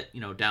only get,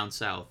 down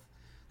south.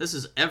 This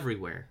is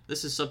everywhere.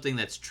 This is something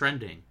that's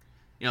trending.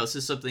 This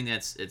is something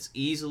that's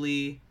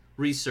easily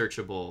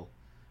researchable,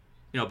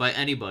 by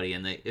anybody,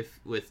 and if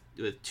with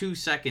 2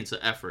 seconds of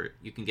effort,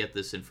 you can get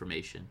this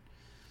information.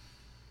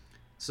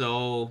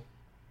 So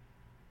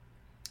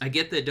I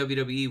get that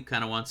WWE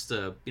kind of wants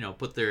to,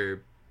 put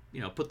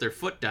their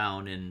foot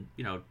down and,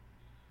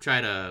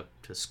 try to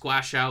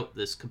squash out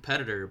this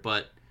competitor,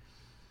 but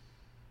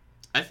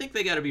I think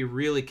they got to be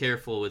really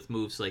careful with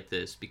moves like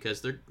this,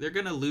 because they're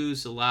going to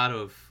lose a lot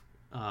of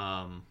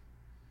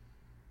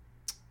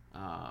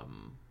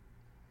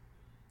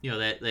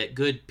that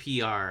good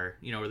PR,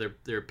 where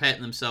they're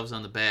patting themselves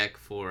on the back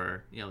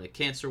for, like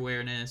cancer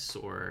awareness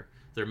or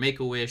their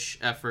Make-A-Wish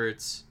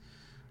efforts.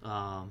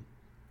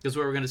 Because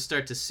what we're going to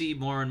start to see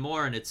more and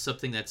more, and it's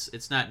something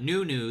it's not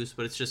new news,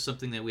 but it's just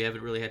something that we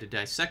haven't really had to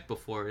dissect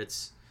before.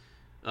 It's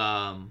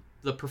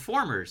the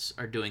performers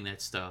are doing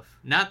that stuff,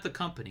 not the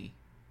company.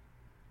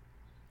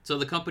 So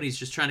the company's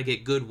just trying to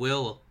get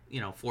goodwill,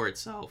 for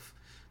itself.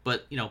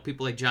 But,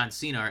 people like John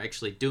Cena are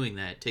actually doing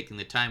that, taking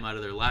the time out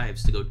of their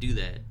lives to go do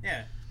that.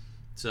 Yeah.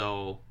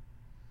 So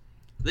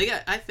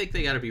I think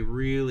they got to be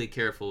really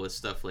careful with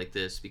stuff like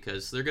this,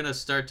 because they're going to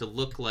start to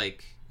look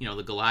like,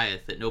 the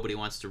Goliath that nobody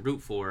wants to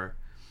root for.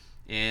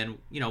 And,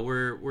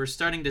 we're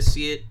starting to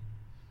see it,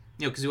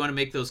 because we want to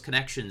make those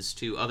connections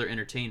to other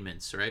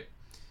entertainments, right?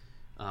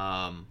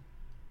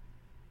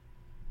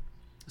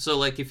 So,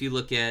 like, if you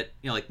look at,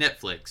 like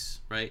Netflix,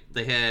 right?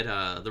 They had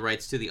the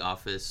rights to The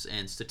Office,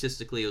 and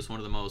statistically it was one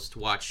of the most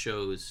watched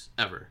shows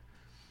ever.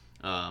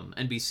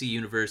 NBC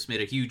Universe made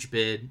a huge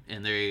bid,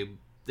 and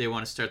they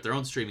want to start their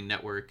own streaming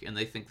network, and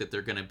they think that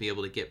they're going to be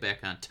able to get back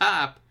on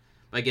top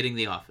by getting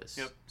The Office.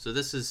 Yep. So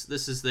this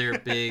is their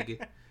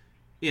big,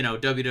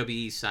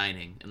 WWE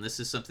signing, and this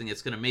is something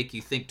that's going to make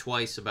you think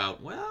twice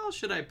about, well,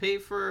 should I pay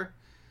for,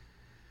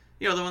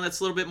 the one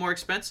that's a little bit more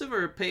expensive,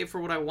 or pay for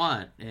what I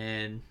want?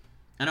 And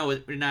I know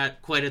we're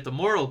not quite at the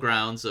moral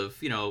grounds of,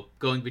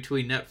 going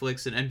between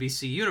Netflix and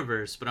NBC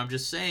Universe, but I'm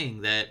just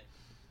saying that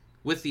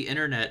with the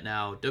internet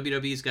now,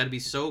 WWE's got to be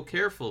so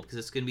careful, because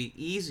it's going to be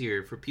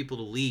easier for people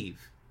to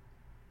leave.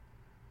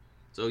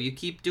 So you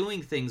keep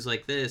doing things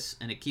like this,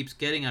 and it keeps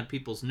getting on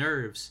people's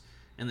nerves,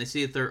 and they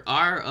see that there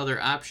are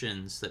other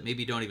options that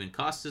maybe don't even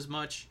cost as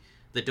much,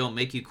 that don't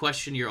make you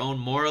question your own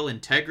moral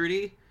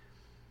integrity.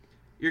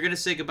 You're going to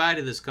say goodbye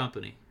to this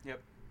company.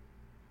 Yep.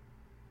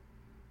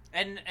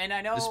 And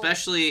I know,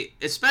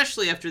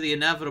 especially after the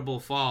inevitable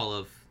fall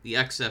of the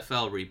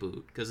XFL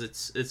reboot, because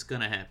it's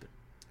going to happen.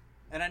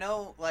 And I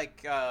know,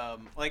 like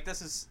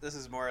this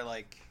is more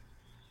like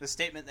the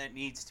statement that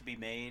needs to be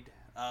made.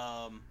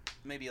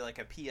 Maybe like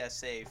a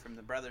PSA from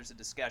the Brothers of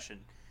Discussion.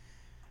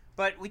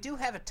 But we do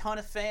have a ton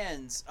of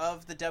fans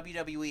of the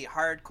WWE,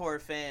 hardcore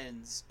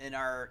fans in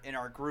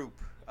our group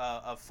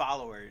of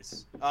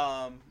followers.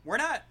 We're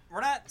not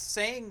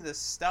saying this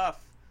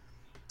stuff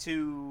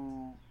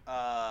to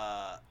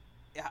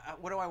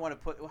what do I want to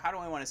put? How do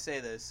I want to say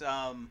this?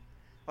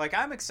 Like,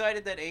 I'm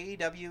excited that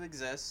AEW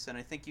exists, and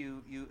I think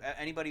you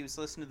anybody who's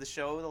listened to the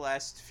show the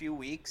last few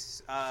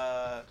weeks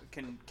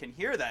can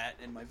hear that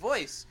in my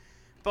voice.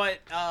 But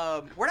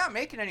we're not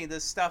making any of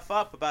this stuff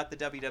up about the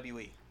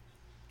WWE.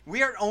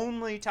 We are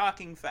only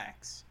talking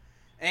facts.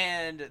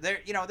 And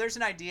there's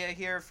an idea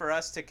here for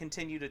us to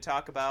continue to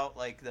talk about,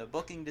 like, the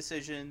booking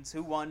decisions,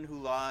 who won, who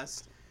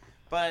lost.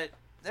 But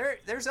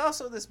there's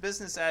also this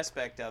business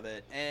aspect of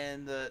it,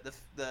 and the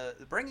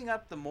bringing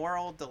up the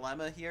moral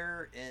dilemma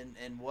here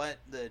in what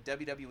the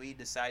WWE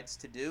decides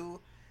to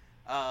do.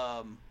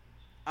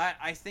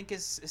 I think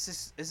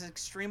is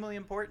extremely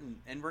important,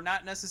 and we're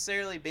not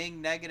necessarily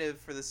being negative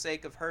for the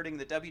sake of hurting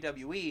the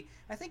WWE.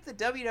 I think the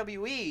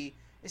WWE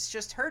is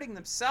just hurting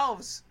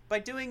themselves by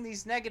doing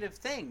these negative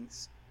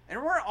things, and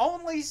we're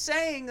only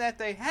saying that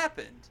they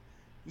happened.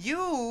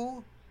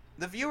 You,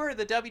 the viewer of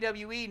the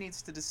WWE,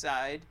 needs to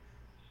decide: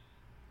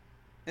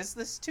 is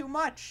this too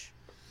much?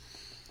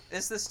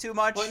 Is this too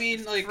much? Well, I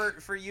mean, like,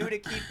 for you to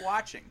keep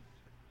watching?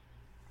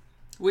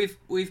 We've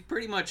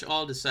pretty much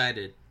all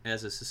decided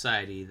as a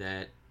society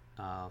that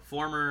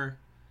former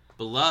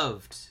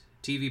beloved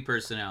TV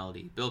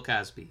personality Bill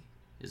Cosby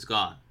is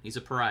gone. He's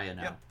a pariah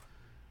now.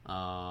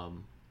 Yep.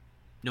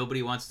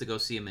 Nobody wants to go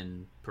see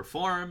him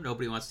perform.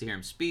 Nobody wants to hear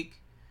him speak,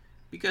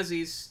 because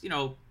he's,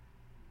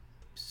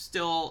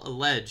 still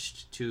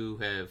alleged to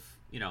have,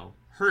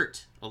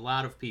 hurt a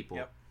lot of people.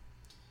 Yep.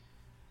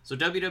 So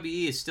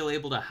WWE is still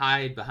able to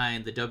hide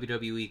behind the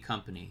WWE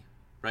company,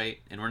 right?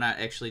 And we're not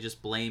actually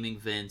just blaming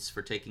Vince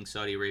for taking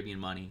Saudi Arabian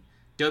money.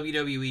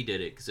 WWE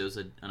did it because it was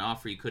an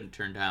offer you couldn't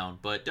turn down.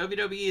 But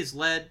WWE is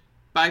led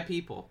by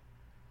people.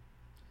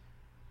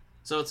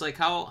 So it's like,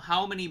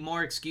 how many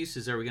more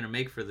excuses are we going to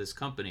make for this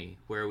company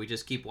where we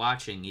just keep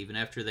watching even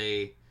after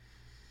they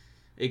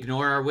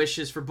ignore our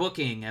wishes for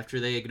booking, after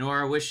they ignore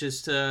our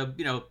wishes to,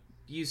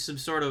 use some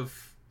sort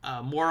of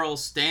moral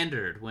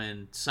standard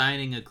when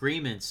signing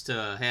agreements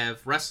to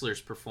have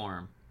wrestlers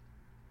perform.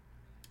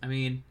 I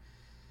mean,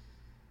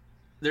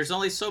 there's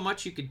only so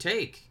much you can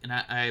take, and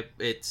I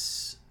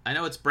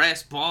know it's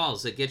brass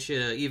balls that get you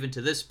even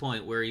to this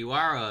point where you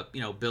are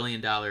a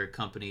billion-dollar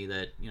company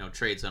that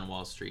trades on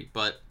Wall Street,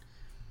 but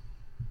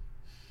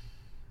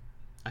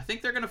I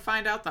think they're going to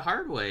find out the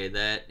hard way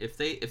that if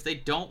they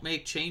don't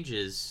make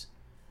changes,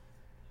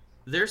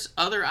 there's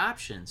other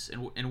options,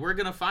 and we're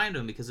going to find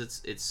them, because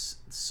it's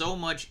so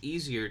much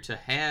easier to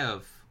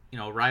have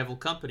a rival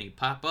company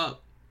pop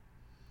up.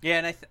 Yeah,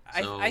 and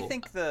I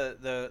think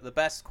the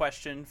best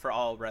question for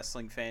all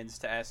wrestling fans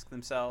to ask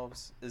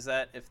themselves is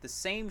that if the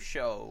same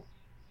show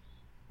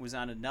was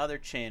on another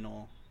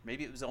channel,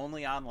 maybe it was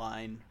only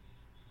online,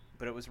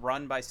 but it was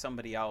run by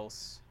somebody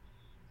else,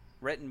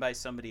 written by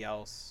somebody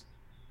else,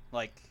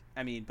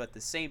 but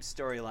the same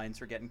storylines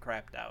were getting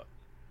crapped out,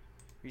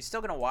 are you still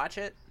going to watch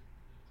it?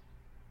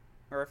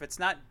 Or if it's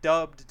not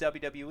dubbed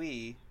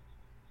WWE,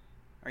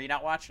 are you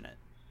not watching it?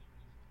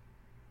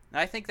 And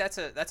I think that's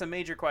a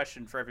major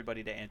question for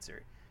everybody to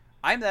answer.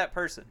 I'm that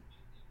person,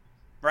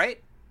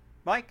 right?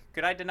 Mike,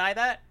 could I deny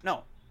that?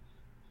 No.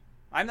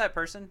 I'm that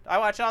person. I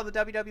watch all the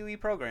WWE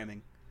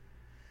programming.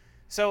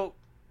 So,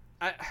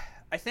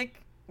 I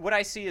think what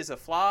I see is a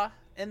flaw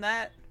in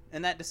that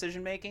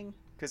decision making,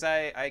 because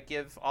I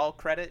give all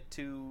credit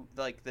to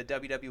the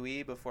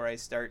WWE before I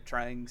start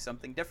trying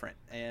something different.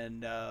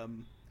 And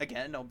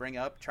again, I'll bring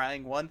up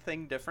trying one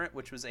thing different,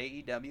 which was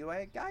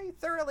AEW. I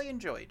thoroughly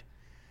enjoyed.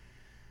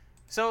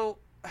 So,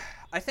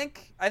 I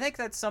think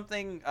that's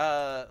something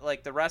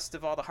the rest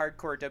of all the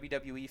hardcore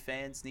WWE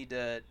fans need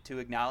to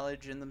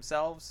acknowledge in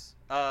themselves.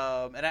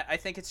 And I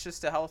think it's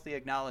just a healthy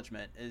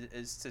acknowledgement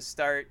is to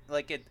start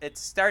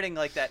it's starting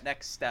that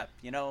next step,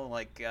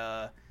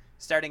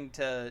 starting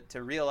to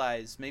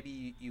realize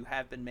maybe you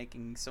have been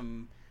making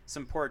some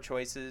poor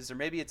choices, or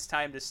maybe it's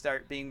time to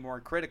start being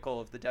more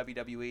critical of the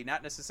WWE,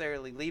 not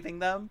necessarily leaving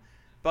them,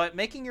 but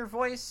making your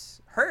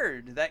voice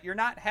heard, that you're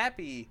not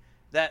happy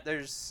that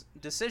there's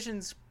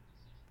decisions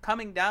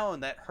coming down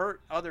that hurt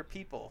other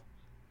people.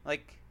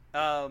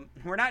 We're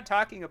not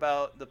talking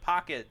about the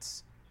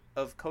pockets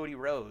of Cody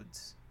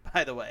Rhodes,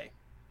 by the way.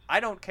 I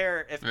don't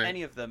care if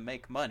any of them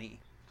make money.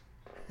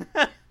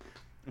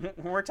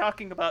 We're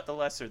talking about the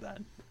lesser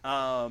then.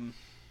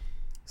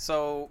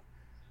 So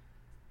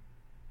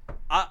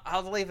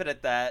I'll leave it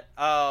at that.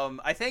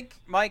 I think,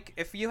 Mike,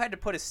 if you had to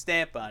put a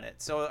stamp on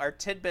it, so our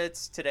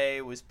tidbits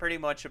today was pretty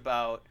much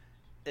about,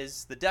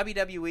 is the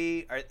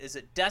WWE, is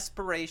it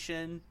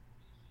desperation?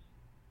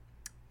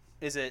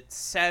 Is it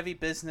savvy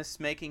business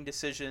making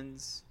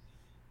decisions?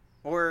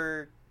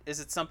 Or is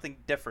it something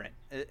different?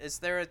 Is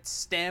there a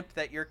stamp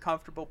that you're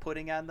comfortable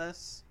putting on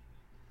this?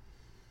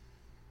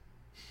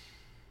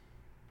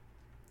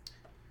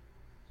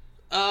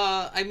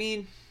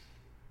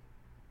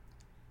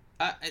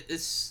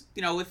 It's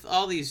with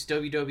all these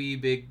WWE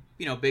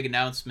big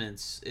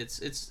announcements,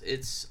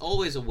 it's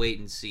always a wait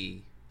and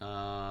see.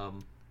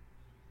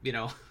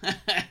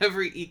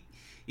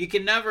 You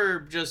can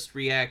never just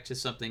react to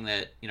something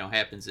that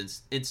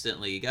happens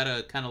instantly. You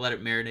gotta kind of let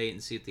it marinate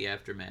and see what the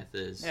aftermath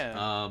is.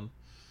 Yeah.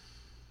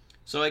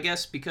 So I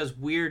guess because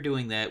we're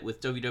doing that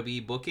with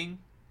WWE booking,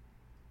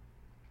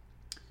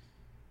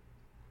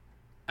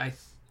 I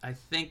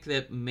think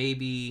that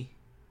maybe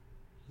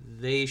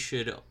they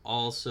should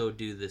also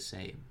do the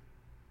same.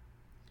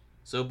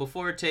 So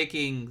before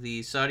taking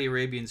the Saudi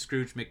Arabian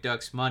Scrooge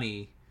McDuck's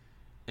money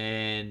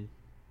and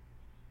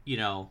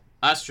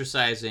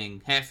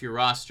ostracizing half your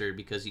roster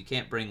because you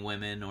can't bring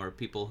women or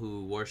people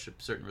who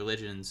worship certain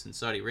religions in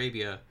Saudi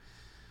Arabia,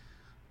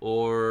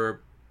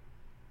 or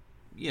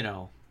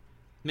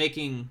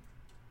making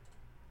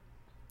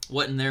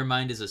what in their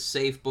mind is a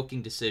safe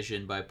booking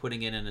decision by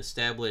putting in an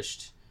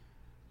established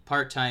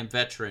part-time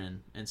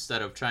veteran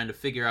instead of trying to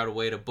figure out a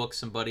way to book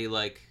somebody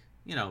like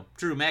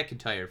Drew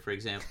McIntyre, for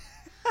example.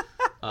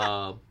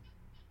 I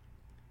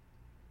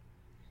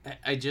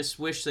just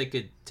wish they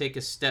could take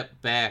a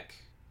step back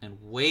and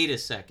wait a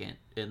second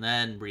and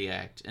then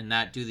react, and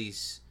not do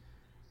these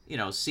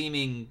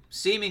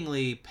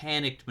seemingly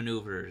panicked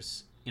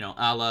maneuvers,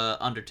 a la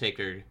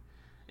Undertaker,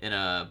 in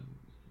a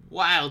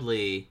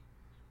wildly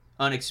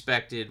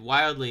unexpected,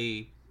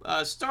 wildly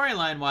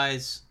storyline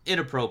wise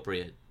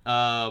inappropriate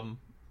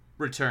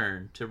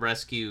return to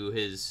rescue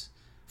his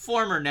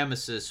former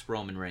nemesis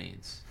Roman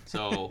Reigns.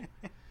 So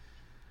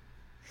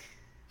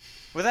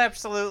with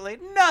absolutely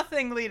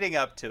nothing leading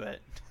up to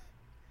it.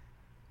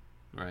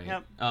 Right.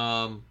 Yep.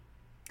 But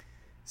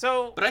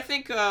I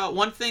think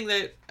one thing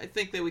that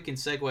we can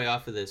segue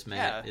off of this,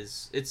 Matt,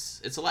 is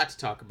it's a lot to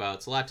talk about.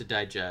 It's a lot to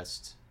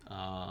digest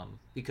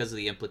because of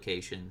the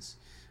implications.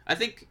 I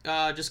think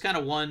just kind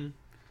of one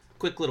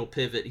quick little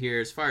pivot here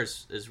as far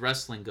as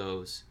wrestling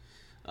goes.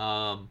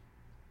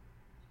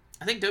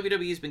 I think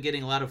WWE's been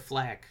getting a lot of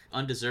flack,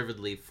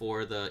 undeservedly,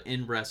 for the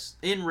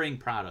in-ring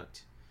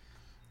product.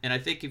 And I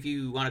think if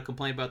you want to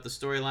complain about the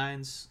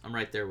storylines, I'm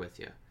right there with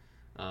you.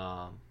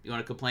 You want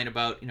to complain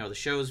about, the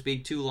shows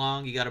being too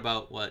long, you got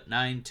about,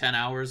 9-10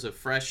 hours of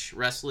fresh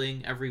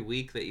wrestling every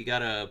week that you got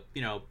to,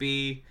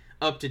 be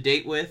up to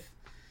date with.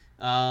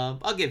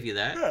 I'll give you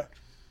that. Yeah.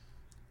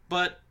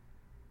 But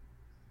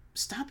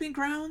Stomping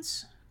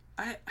Grounds,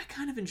 I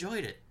kind of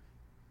enjoyed it.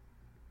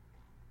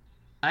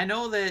 I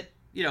know that,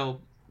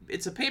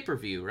 it's a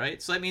pay-per-view,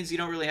 right? So that means you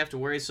don't really have to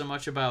worry so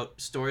much about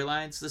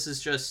storylines. This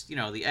is just,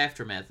 the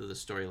aftermath of the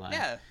storyline.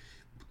 Yeah.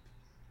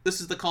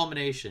 This is the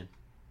culmination.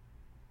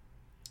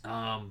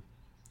 And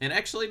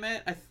actually,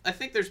 Matt, I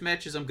think there's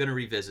matches I'm going to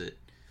revisit.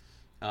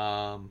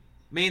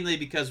 Mainly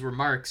because we're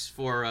marks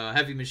for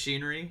Heavy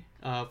Machinery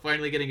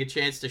finally getting a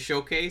chance to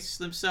showcase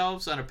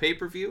themselves on a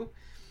pay-per-view.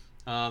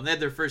 They had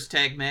their first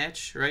tag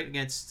match, right,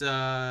 against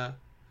the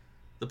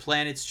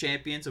Planet's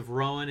champions of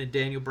Rowan and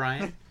Daniel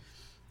Bryan.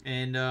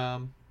 And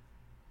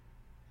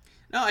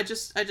no, I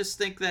just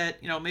think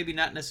that, maybe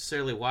not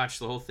necessarily watch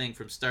the whole thing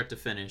from start to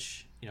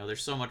finish.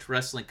 There's so much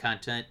wrestling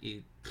content.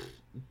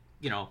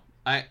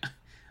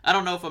 I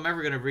don't know if I'm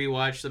ever going to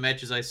rewatch the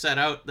matches I set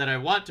out that I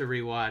want to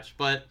rewatch,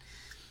 but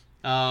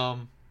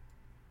I'm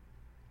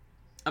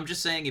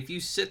just saying, if you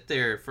sit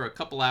there for a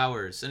couple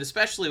hours, and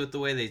especially with the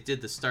way they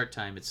did the start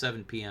time at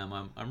 7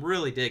 p.m., I'm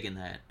really digging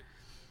that.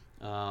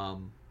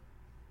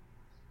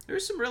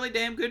 There's some really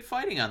damn good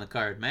fighting on the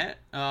card, Matt.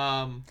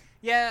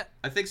 Yeah.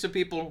 I think some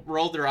people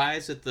rolled their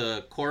eyes at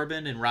the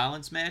Corbin and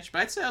Rollins match,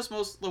 but I'd say that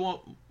was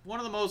one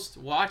of the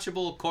most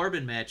watchable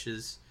Corbin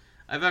matches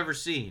I've ever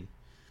seen.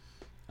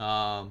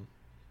 I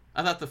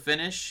thought the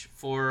finish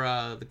for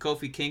the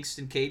Kofi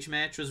Kingston cage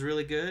match was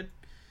really good.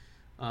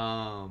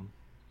 I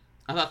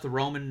thought the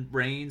Roman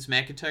Reigns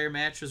McIntyre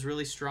match was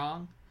really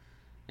strong.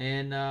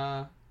 And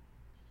I'm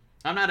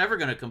not ever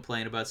going to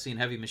complain about seeing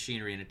Heavy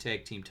Machinery in a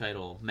tag team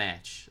title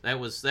match. That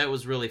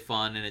was really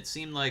fun, and it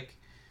seemed like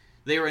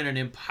they were in an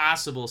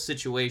impossible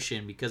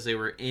situation because they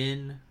were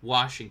in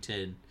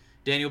Washington,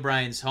 Daniel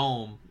Bryan's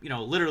home,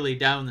 literally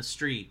down the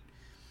street.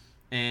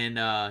 And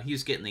he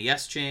was getting the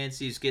yes chants,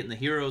 he was getting the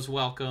heroes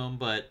welcome,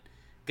 but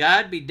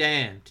God be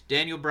damned,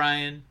 Daniel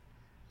Bryan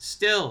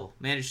still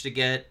managed to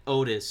get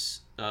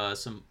Otis a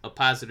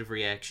positive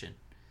reaction.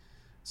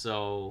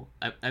 So,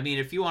 I mean,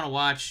 if you want to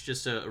watch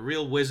just a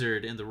real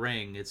wizard in the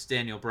ring, it's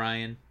Daniel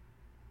Bryan.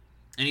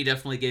 And he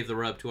definitely gave the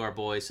rub to our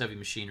boys, Heavy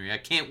Machinery. I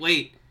can't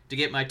wait to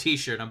get my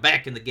t-shirt. I'm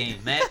back in the game,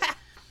 Matt.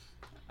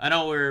 I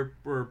know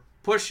we're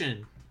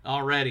pushing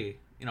already,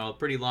 a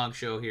pretty long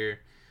show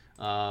here.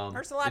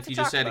 There's a lot if to you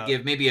talk just had about. to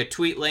give maybe a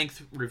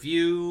tweet-length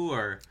review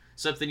or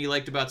something you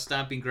liked about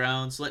Stomping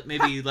Grounds, let me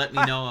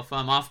know if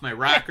I'm off my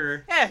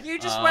rocker. Yeah, you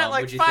just went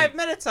like what'd you 5 think?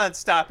 minutes on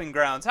Stomping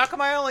Grounds. How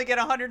come I only get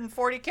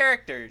 140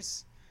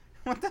 characters?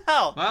 What the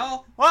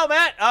hell? Well,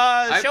 Matt,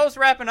 show's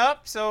wrapping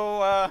up,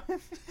 so I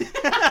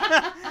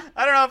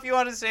don't know if you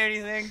want to say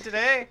anything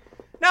today.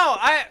 No,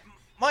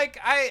 Mike,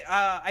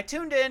 I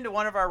tuned in to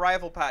one of our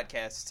rival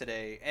podcasts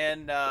today,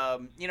 and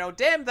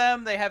damn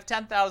them, they have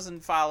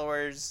 10,000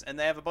 followers, and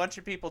they have a bunch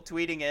of people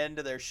tweeting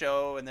into their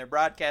show, and they're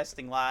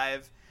broadcasting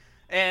live.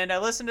 And I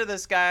listened to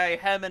this guy,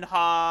 hem and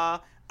haw,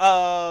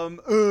 the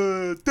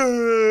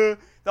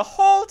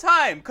whole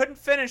time, couldn't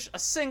finish a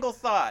single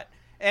thought.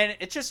 And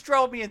it just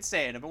drove me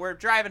insane. But we're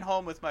driving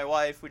home with my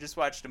wife. We just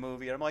watched a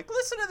movie. And I'm like,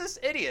 listen to this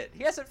idiot.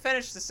 He hasn't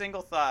finished a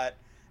single thought.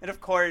 And, of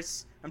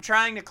course, I'm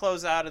trying to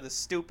close out of the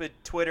stupid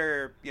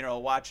Twitter,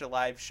 watch a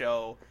live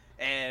show.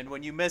 And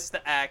when you miss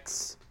the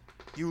X,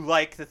 you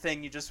like the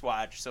thing you just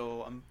watched.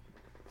 So I'm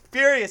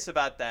furious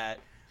about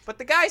that. But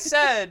the guy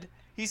said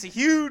he's a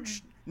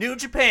huge New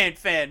Japan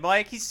fan,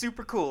 Mike. He's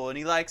super cool. And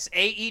he likes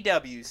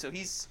AEW. So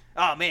he's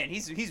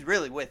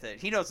really with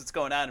it. He knows what's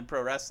going on in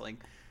pro wrestling.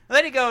 And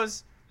then he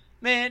goes,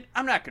 man,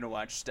 I'm not going to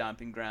watch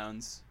Stomping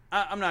Grounds.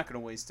 I'm not going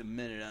to waste a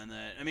minute on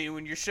that. I mean,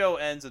 when your show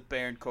ends with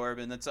Baron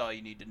Corbin, that's all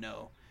you need to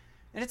know.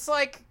 And it's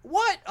like,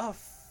 what a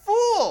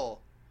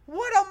fool.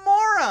 What a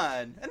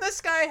moron. And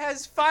this guy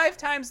has 5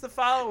 times the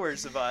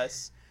followers of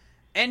us.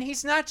 And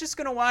he's not just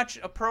going to watch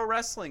a pro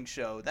wrestling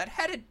show. That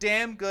had a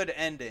damn good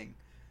ending.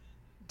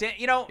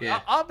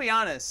 Yeah. I'll be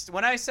honest.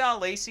 When I saw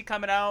Lacey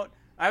coming out,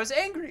 I was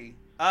angry.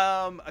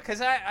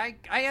 Because I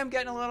am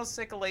getting a little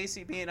sick of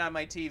Lacey being on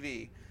my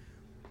TV.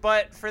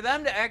 But for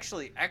them to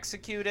actually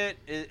execute it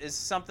is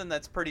something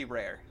that's pretty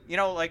rare.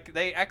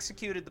 They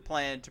executed the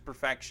plan to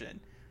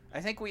perfection. I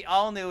think we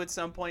all knew at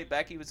some point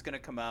Becky was going to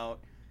come out.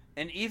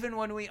 And even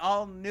when we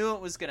all knew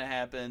it was going to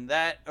happen,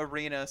 that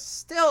arena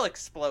still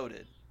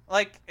exploded.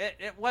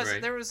 It wasn't,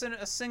 right. There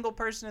wasn't a single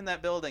person in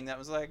that building that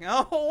was like,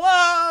 oh,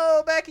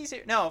 whoa, Becky's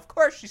here. No, of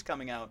course she's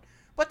coming out.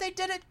 But they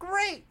did it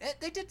great.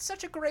 They did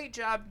such a great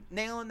job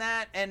nailing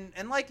that. And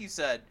like you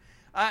said,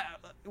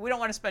 we don't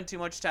want to spend too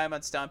much time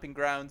on Stomping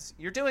Grounds.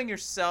 You're doing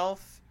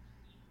yourself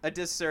a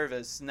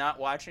disservice not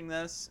watching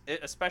this,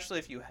 especially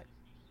if you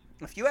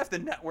have the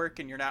network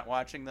and you're not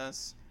watching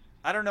this.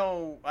 I don't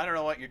know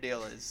what your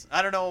deal is.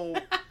 I don't know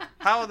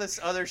how this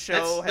other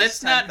show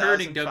that's has not 10,000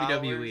 hurting WWE.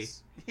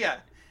 followers. Yeah.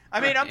 I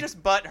mean, I'm Right.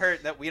 just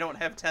butthurt that we don't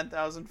have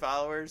 10,000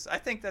 followers. I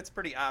think that's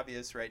pretty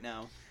obvious right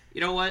now.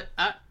 You know what?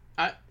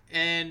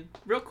 And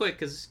real quick,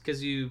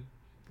 because you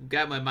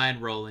got my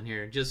mind rolling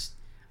here. Just,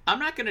 I'm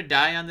not gonna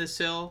die on this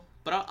hill,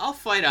 but I'll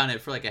fight on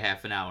it for like a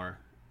half an hour.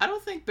 I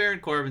don't think Baron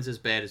Corbin's as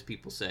bad as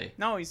people say.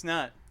 No, he's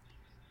not.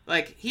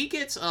 Like, he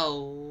gets a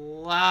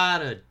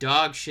lot of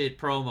dog shit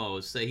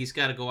promos that he's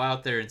got to go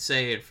out there and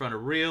say in front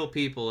of real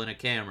people in a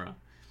camera,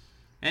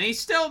 and he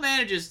still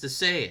manages to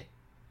say it,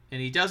 and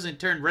he doesn't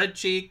turn red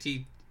cheeked.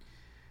 He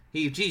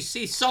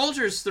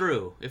soldiers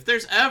through. If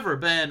there's ever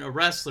been a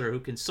wrestler who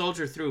can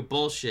soldier through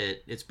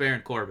bullshit, it's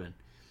Baron Corbin.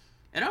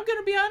 And I'm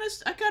gonna be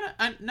honest,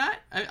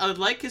 I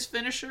like his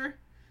finisher.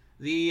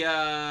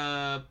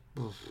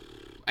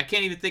 I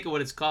can't even think of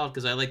what it's called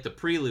because I like the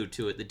prelude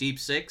to it, the Deep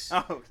Six,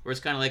 Oh, where it's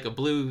kind of like a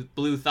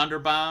blue thunder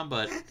bomb,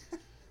 but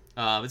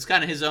it's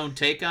kind of his own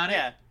take on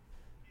it.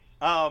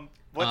 yeah.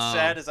 What's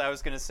sad is I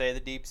was gonna say the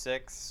Deep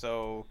Six.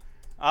 So,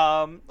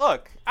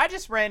 look, I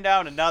just ran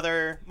down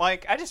another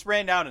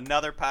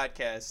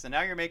podcast, and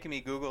now you're making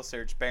me Google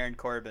search Baron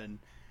Corbin.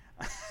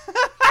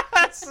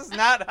 This is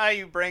not how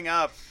you bring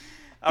up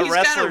a He's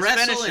got to wrestler's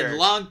wrestle finisher. in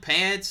long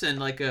pants and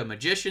like a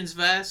magician's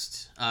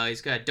vest.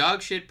 He's got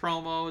dog shit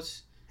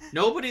promos.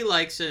 Nobody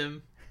likes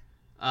him.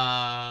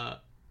 And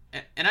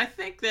I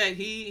think that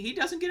he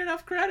doesn't get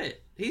enough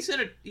credit. He's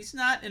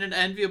not in an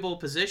enviable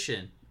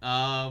position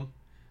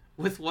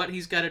with what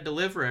he's got to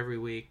deliver every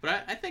week.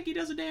 But I think he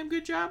does a damn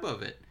good job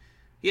of it.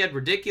 He had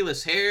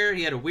ridiculous hair.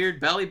 He had a weird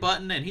belly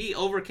button, and he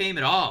overcame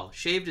it all.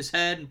 Shaved his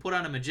head and put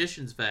on a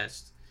magician's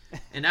vest.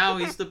 And now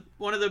he's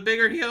one of the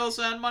bigger heels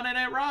on Monday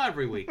Night Raw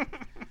every week.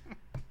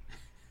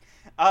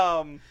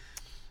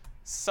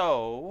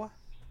 So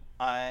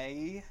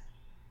I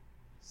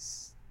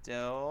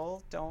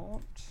still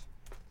don't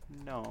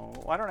know.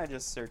 Why don't I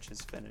just search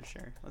his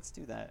finisher? Let's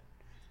do that.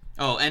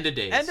 Oh, End of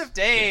Days. End of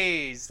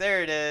Days. Yeah.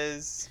 There it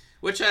is.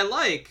 Which I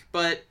like,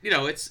 but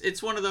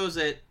it's one of those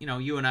that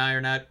you and I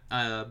are not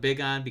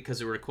big on because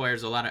it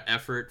requires a lot of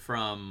effort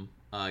from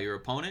your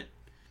opponent.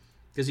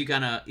 Because you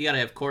gotta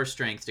have core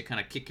strength to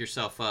kind of kick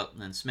yourself up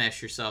and then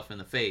smash yourself in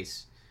the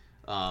face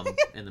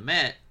in the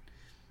mat.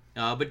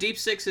 But Deep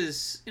Six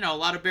is a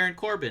lot of Baron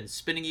Corbin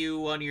spinning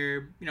you on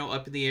your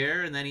up in the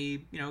air, and then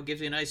he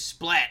gives you a nice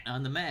splat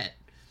on the mat.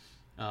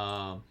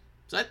 So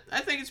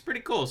I think it's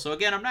pretty cool. So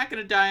again, I'm not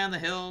gonna die on the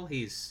hill.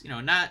 He's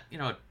not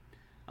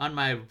on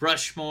my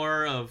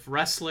Rushmore of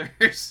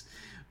wrestlers,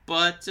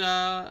 but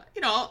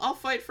I'll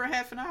fight for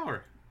half an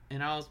hour.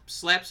 And I'll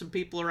slap some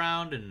people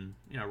around and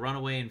run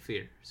away in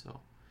fear. So,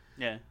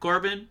 Yeah.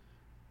 Corbin,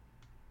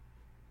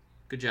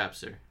 good job,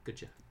 sir. Good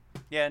job.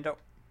 Yeah, and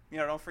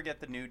don't forget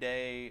the New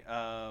Day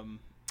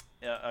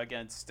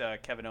against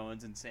Kevin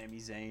Owens and Sami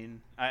Zayn.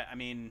 I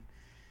mean,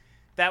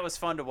 that was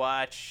fun to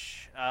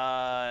watch, and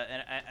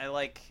I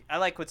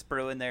like what's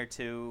brewing there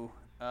too.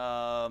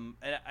 And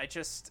I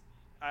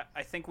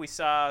think we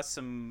saw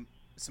some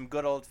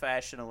good old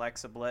fashioned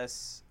Alexa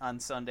Bliss on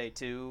Sunday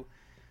too.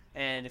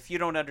 And if you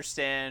don't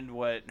understand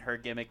what her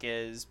gimmick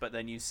is, but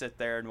then you sit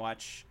there and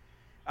watch,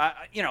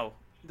 the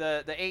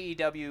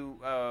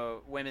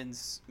AEW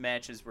women's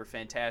matches were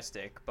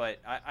fantastic, but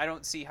I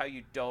don't see how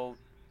you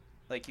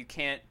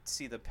can't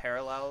see the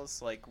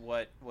parallels, like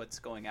what's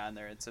going on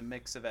there. It's a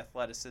mix of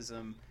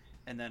athleticism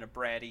and then a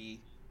bratty,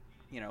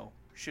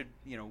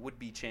 would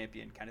be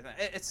champion kind of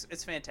thing.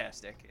 It's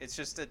fantastic. It's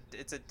just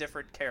it's a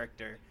different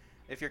character.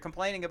 If you're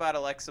complaining about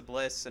Alexa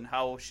Bliss and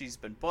how she's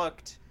been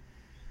booked,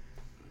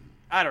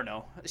 I don't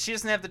know. She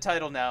doesn't have the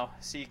title now,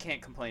 so you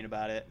can't complain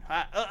about it.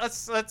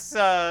 Let's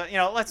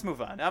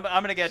move on. I'm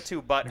gonna get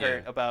too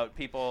butthurt about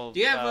people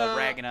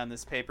ragging on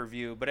this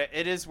pay-per-view, but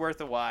it is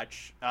worth a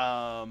watch.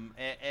 And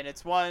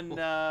it's one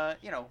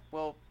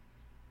we'll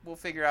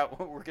figure out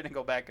what we're gonna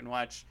go back and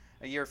watch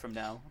a year from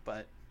now.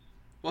 But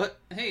what?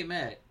 Hey,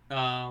 Matt.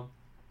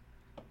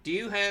 Do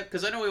you have?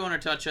 Because I know we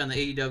want to touch on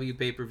the AEW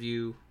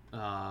pay-per-view,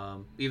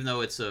 even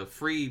though it's a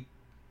free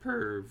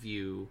per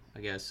view,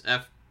 I guess.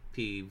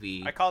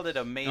 FPV. I called it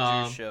a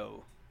major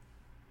show.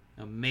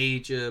 A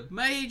major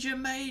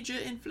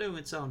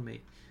influence on me.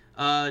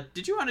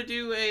 Did you want to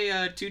do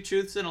a Two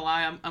Truths and a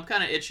Lie? I'm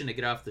kind of itching to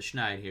get off the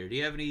schneid here. Do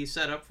you have any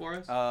set up for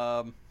us?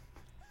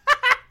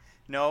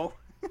 No.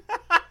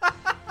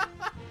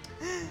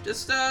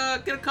 Just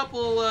get a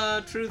couple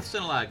truths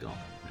and a lie going.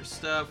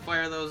 Just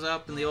fire those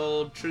up in the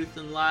old truth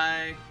and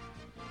lie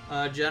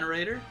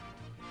generator.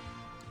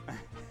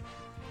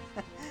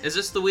 Is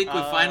this the week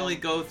we finally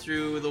go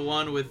through the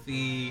one with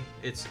the...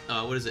 It's,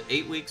 what is it,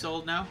 8 weeks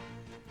old now?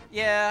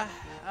 Yeah.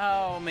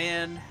 Oh,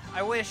 man.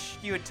 I wish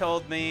you had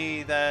told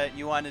me that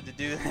you wanted to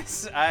do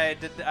this.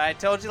 I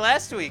told you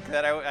last week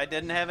that I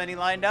didn't have any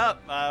lined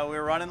up. We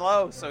were running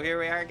low, so here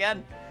we are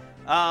again.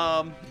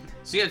 So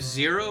you have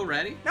 0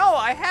 ready? No,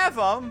 I have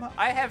them.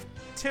 I have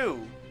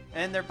 2,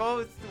 and they're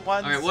both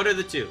ones... All right, what are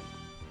the 2?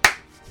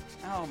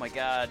 Oh, my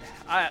God.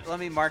 Let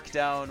me mark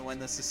down when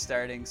this is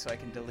starting so I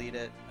can delete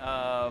it.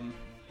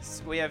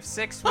 We have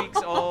 6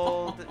 weeks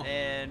old,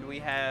 and we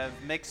have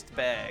mixed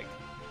bag.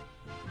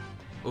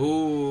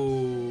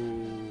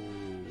 Ooh.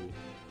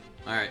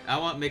 All right, I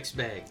want mixed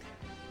bag.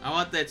 I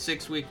want that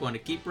 6-week one to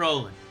keep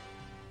rolling.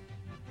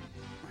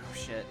 Oh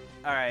shit!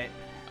 All right.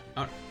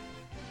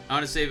 I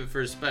want to save it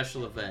for a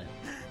special event,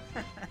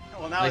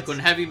 Well, now like it's when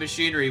Heavy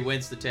Machinery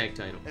wins the tag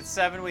title. it's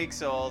 7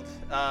 weeks old.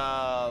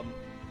 Oh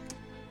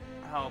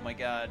my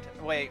god!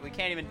 Wait, we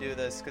can't even do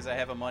this because I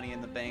have a Money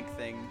in the Bank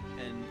thing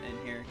in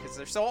here because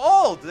they're so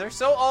old. They're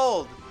so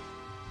old.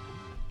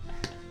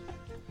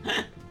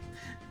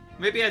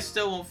 Maybe I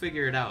still won't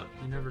figure it out.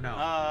 You never know.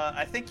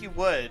 I think you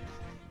would.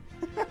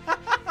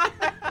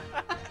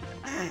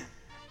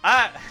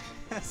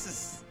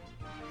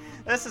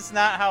 This is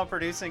not how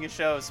producing a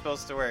show is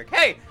supposed to work.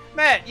 Hey,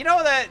 Matt, you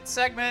know that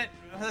segment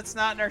that's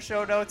not in our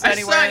show notes I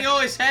anywhere? thought you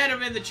always had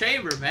him in the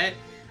chamber, man.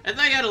 I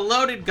thought you had a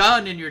loaded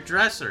gun in your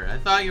dresser. I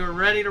thought you were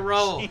ready to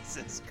roll.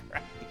 Jesus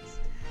Christ.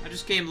 I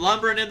just came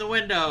lumbering in the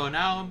window, and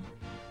now I'm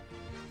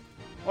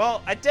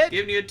Well, I did.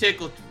 giving you a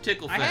tickle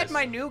I fest. had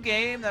my new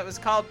game that was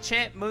called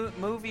Champ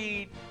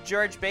Movie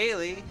George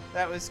Bailey.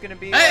 That was gonna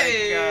be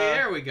Hey, like.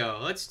 there we go.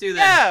 Let's do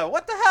that. Yeah.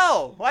 What the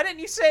hell? Why didn't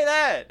you say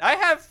that?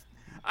 I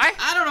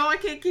don't know. I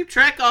can't keep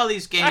track of all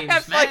these games,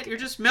 have, Matt. like- You're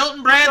just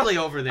Milton Bradley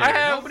over there. I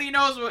have- Nobody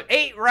knows what.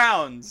 8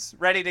 rounds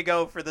ready to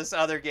go for this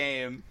other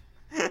game.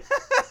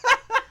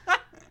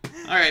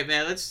 All right,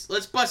 man.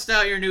 Let's bust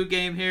out your new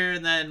game here,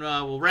 and then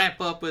we'll wrap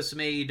up with some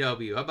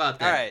AEW. How about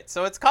that? All right,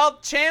 so it's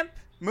called Champ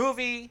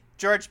Movie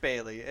George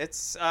Bailey.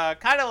 It's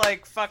kind of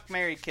like Fuck,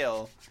 Marry,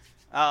 Kill,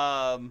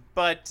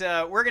 but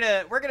we're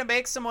gonna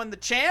make someone the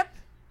champ.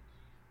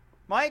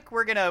 Mike,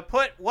 we're gonna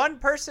put one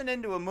person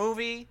into a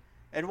movie,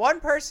 and one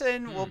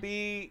person will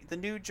be the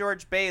new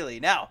George Bailey.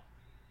 Now,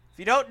 if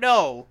you don't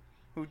know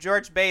who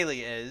George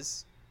Bailey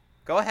is,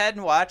 go ahead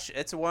and watch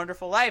It's a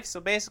Wonderful Life. So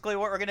basically,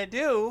 what we're gonna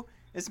do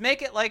is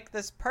make it like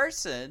this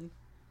person,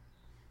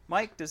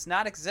 Mike, does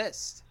not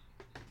exist.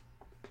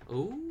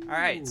 Ooh. All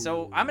right,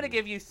 so I'm going to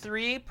give you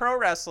 3 pro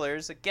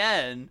wrestlers.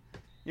 Again,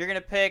 you're going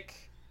to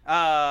pick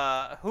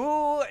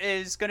who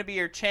is going to be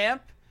your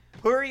champ,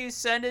 who are you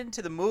sending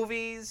to the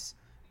movies,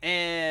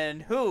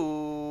 and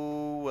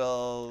who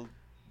will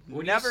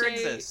When never you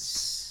say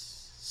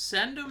exist.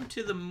 Send them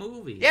to the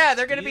movie. Yeah,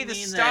 they're going to Do be you the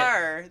mean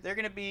star. They're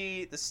going to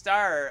be the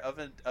star of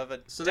a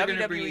So they're going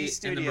to WWE be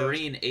studio. in the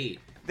Marine 8.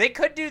 They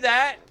could do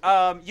that.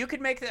 You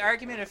could make the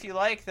argument if you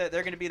like that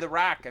they're going to be The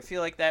Rock. I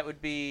feel like that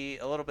would be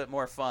a little bit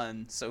more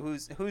fun. So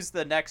who's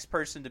the next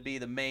person to be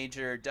the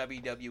major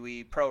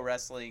WWE pro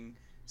wrestling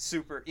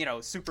super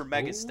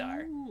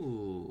megastar?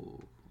 Ooh.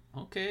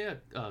 Okay,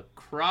 a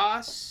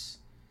cross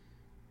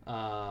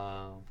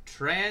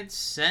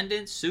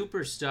transcendent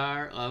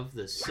superstar of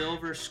the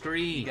silver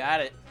screen. You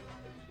got it.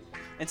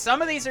 And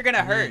some of these are going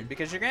to hurt Mhm.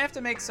 because you're going to have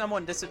to make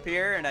someone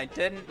disappear, and I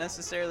didn't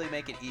necessarily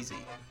make it easy.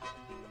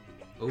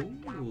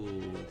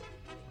 Ooh.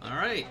 All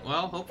right.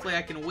 Well, hopefully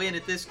I can win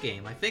at this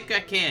game. I think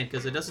I can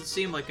because it doesn't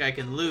seem like I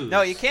can lose.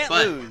 No, you can't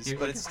But lose, here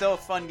but we it's go. still a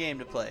fun game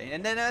to play.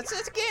 And then it's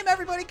a game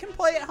everybody can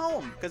play at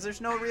home because there's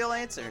no real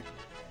answer.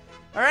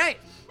 All right.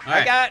 All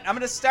right. I'm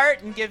going to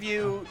start and give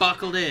you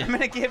buckled I'm in.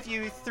 going to give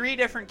you 3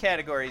 different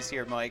categories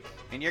here, Mike.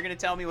 And you're going to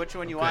tell me which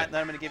one you Okay. want, and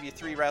then I'm going to give you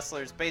 3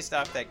 wrestlers based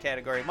off that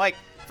category. Mike,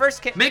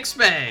 first Mixed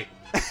bag.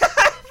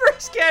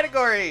 first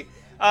category.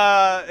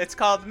 It's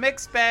called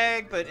Mixed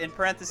Bag, but in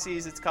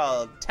parentheses it's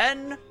called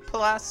 10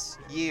 plus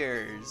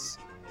years.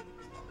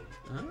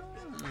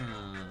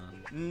 Ah.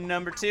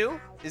 Number 2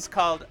 is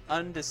called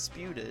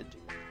Undisputed.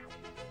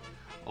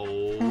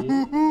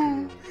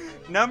 Oh.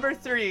 Number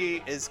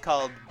 3 is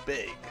called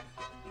Big.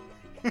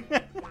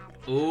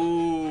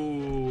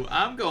 Ooh.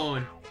 I'm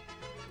going.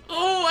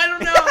 Oh, I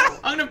don't know.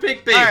 I'm gonna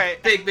pick big. All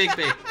right. Big.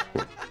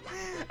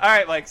 All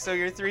right, Mike. So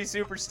your 3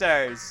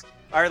 superstars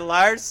are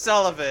Lars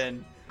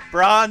Sullivan,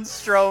 Braun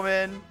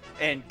Strowman,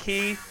 and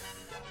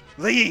Keith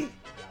Lee.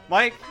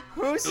 Mike,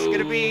 who's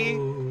gonna be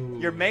Ooh.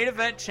 your main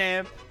event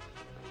champ?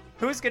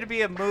 Who's gonna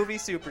be a movie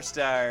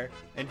superstar?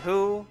 And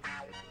who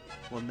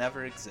will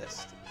never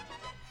exist?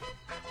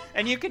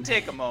 And you can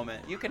take a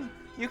moment. You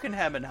can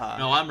hem and haw.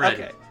 No, I'm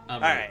ready. Okay.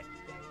 I'm All ready.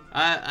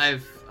 right.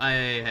 I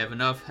have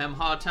enough hem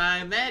haw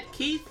time that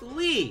Keith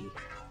Lee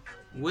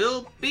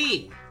will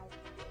be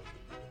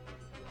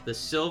the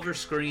silver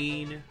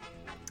screen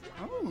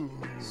Ooh.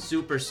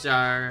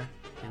 superstar,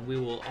 and we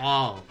will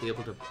all be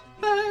able to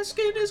bask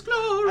in his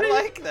glory. I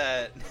like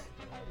that.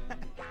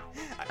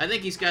 I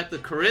think he's got the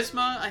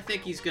charisma. I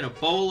think he's gonna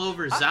bowl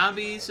over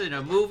zombies in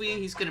a movie.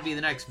 He's gonna be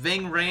the next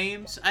Ving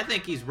Rhames. I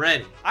think he's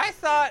ready. I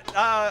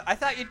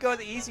thought you'd go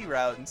the easy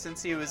route, and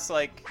since he was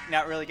like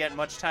not really getting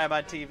much time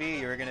on TV,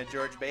 you were gonna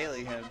George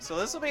Bailey him. So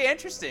this will be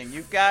interesting.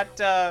 You've got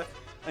a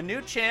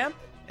new champ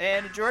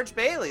and a George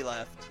Bailey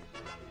left.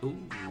 Ooh,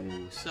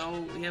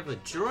 so we have a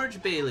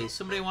George Bailey.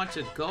 Somebody wants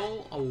to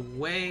go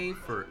away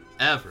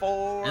forever.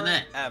 And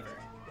then Forever.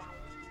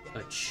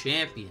 a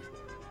champion.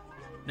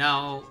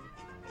 Now,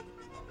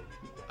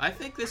 I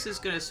think this is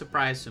going to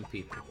surprise some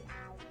people.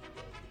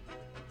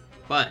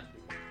 But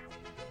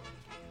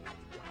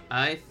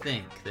I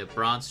think that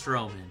Braun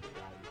Strowman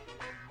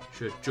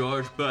should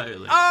George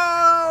Bailey.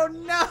 Oh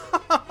no!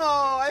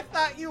 I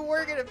thought you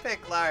were gonna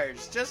pick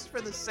Lars just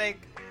for the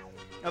sake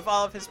of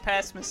all of his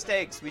past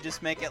mistakes. We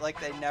just make it like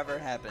they never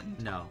happened.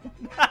 No.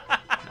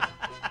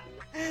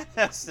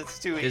 That's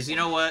too easy. Because you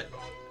know what?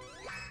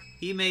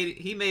 He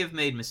may have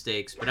made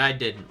mistakes, but I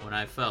didn't when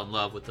I fell in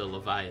love with the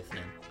Leviathan.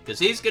 Because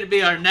he's going to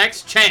be our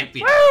next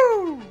champion.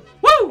 Woo!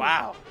 Woo!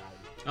 Wow.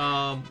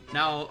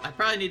 Now, I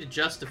probably need to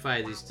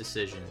justify these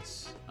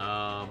decisions.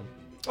 Well,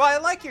 I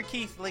like your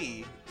Keith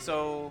Lee,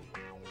 so...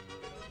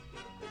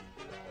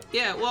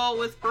 Yeah, well,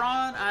 with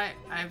Braun, I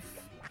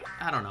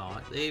don't know.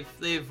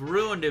 They've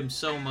ruined him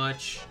so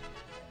much.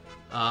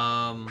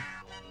 I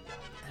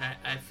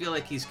feel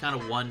like he's kind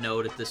of one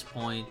note at this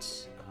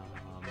point.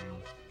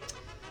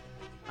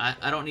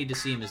 I don't need to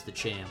see him as the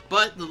champ.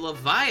 But the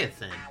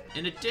Leviathan,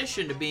 in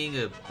addition to being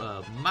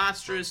a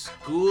monstrous,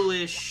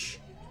 ghoulish,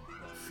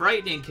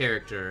 frightening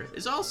character,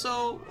 is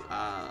also,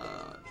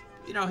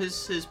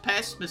 his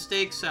past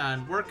mistakes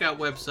on workout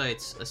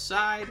websites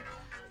aside,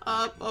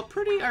 a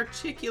pretty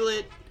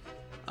articulate,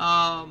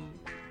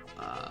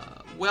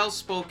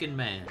 well-spoken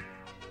man.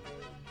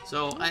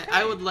 So okay.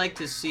 I would like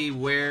to see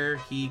where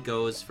he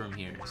goes from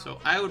here. So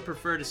I would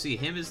prefer to see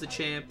him as the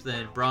champ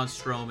than Braun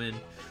Strowman.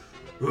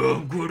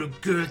 I'm gonna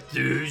get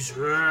these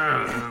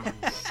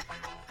hands.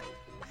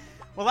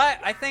 Well,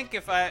 I think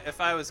if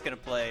I was gonna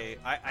play,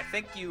 I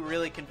think you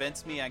really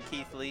convinced me on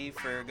Keith Lee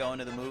for going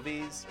to the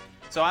movies.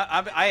 So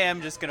I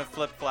am just gonna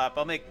flip flop.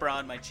 I'll make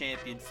Braun my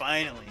champion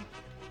finally.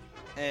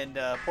 And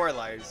poor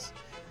Lars,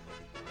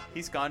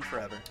 he's gone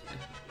forever.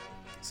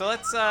 So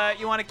let's.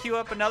 You want to queue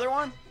up another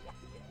one?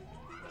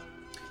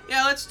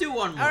 Yeah, let's do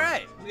one more. All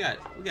right, we got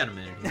a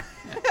minute here.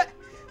 Yeah.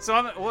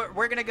 So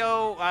we're gonna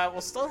go.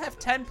 We'll still have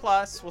 10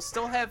 plus. We'll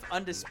still have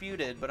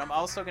Undisputed, but I'm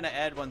also gonna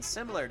add one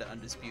similar to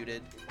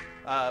Undisputed,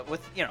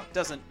 with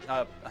doesn't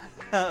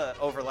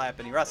overlap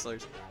any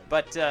wrestlers,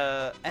 but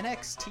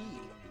NXT.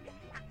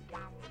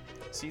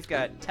 So you've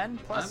got 10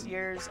 plus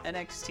years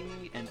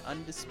NXT and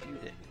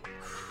Undisputed.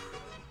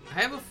 I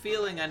have a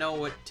feeling I know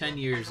what 10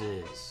 years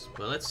is,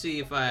 but let's see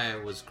if I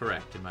was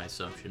correct in my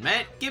assumption.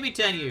 Matt, give me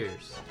 10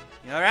 years.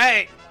 All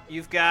right,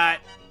 you've got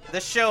the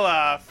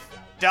Show-Off,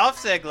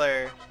 Dolph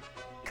Ziggler,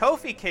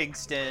 Kofi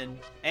Kingston,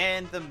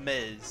 and The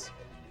Miz.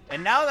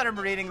 And now that I'm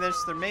reading this,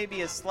 there may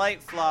be a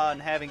slight flaw in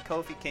having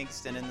Kofi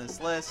Kingston in this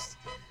list.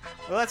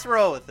 Well, let's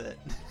roll with it.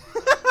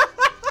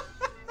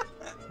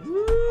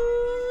 Woo-wee.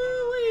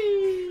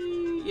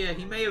 Yeah,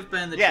 he may have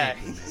been the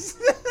champion.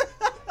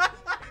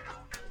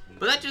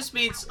 But that just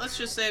means, let's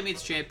just say it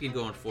means champion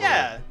going forward.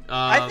 Yeah,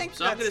 I think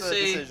so that's I'm gonna the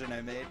say, decision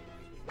I made.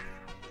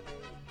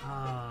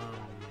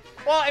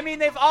 Well, I mean,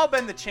 they've all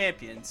been the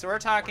champions, so we're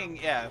talking,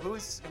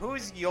 who's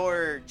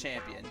your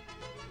champion?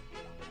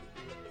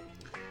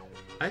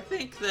 I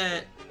think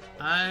that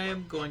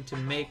I'm going to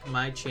make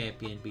my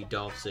champion be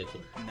Dolph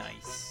Ziggler.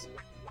 Nice.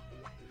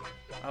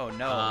 Oh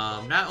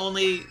no. Not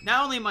only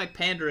am I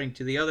pandering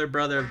to the other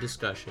brother of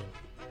discussion,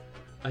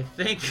 I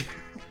think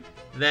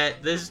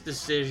that this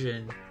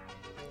decision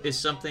is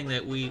something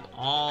that we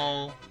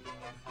all,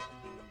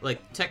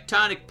 like,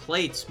 tectonic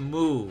plates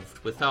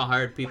moved with how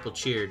hard people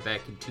cheered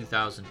back in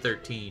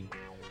 2013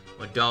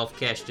 when Dolph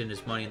cashed in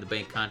his Money in the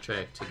Bank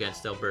contract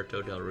against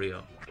Alberto Del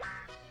Rio.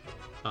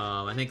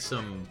 I think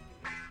some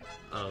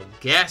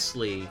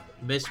ghastly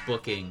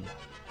misbooking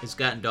has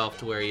gotten Dolph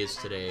to where he is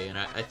today, and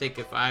I think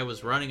if I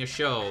was running a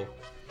show,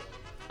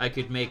 I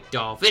could make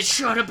Dolph, it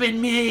should have been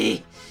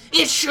me!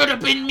 It should have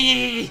been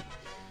me!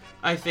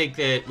 I think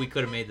that we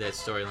could have made that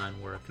storyline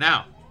work.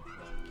 Now,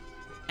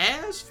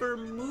 as for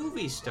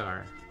movie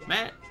star,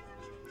 Matt,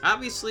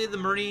 obviously the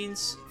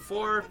Marines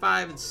 4,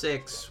 5, and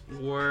 6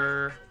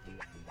 were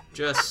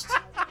just...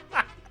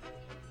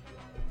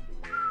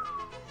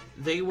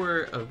 they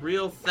were a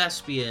real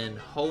thespian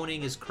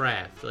honing his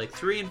craft. Like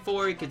 3 and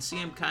 4, you could see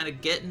him kind of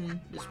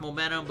getting his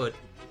momentum, but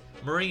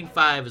Marine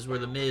 5 is where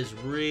The Miz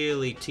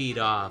really teed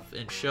off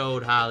and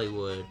showed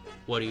Hollywood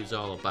what he was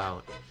all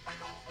about.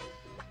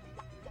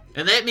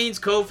 And that means,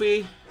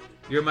 Kofi,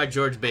 you're my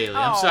George Bailey.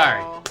 I'm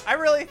sorry. I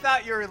really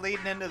thought you were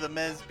leading into The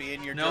Miz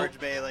being your Nope. George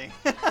Bailey.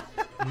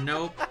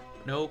 Nope.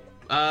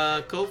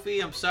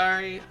 Kofi, I'm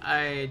sorry.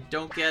 I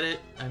don't get it.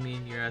 I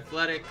mean, you're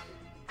athletic.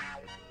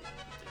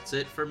 That's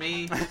it for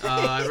me.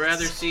 I'd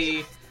rather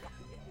see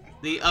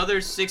the other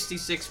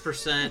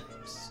 66%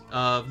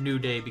 of New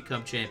Day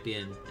become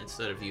champion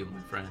instead of you,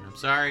 my friend. I'm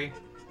sorry.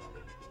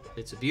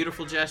 It's a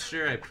beautiful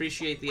gesture. I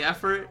appreciate the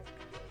effort.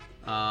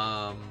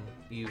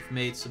 You've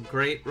made some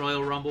great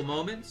Royal Rumble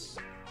moments.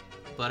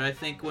 But I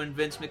think when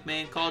Vince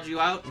McMahon called you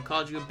out and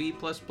called you a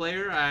B-plus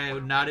player, I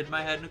nodded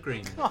my head in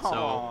agreement. Aww.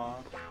 So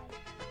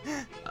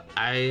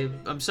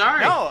I'm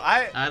sorry. No,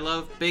 I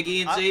love Big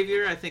E and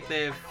Xavier. I think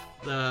they have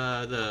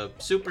the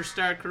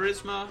superstar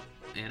charisma,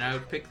 and I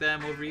would pick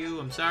them over you.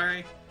 I'm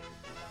sorry.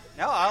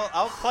 No,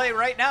 I'll play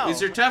right now.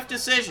 These are tough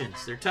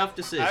decisions. They're tough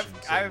decisions.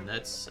 I've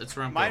that's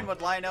where I'm mine going.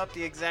 would line up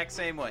the exact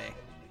same way.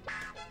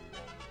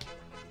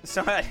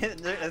 So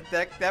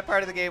that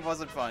part of the game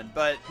wasn't fun,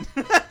 but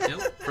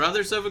Nope.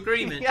 Brothers of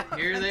Agreement. Yeah,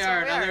 Here they that's are,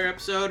 what we another are.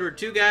 episode where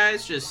two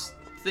guys just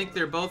think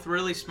they're both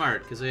really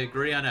smart because they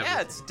agree on everything.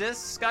 yeah, it's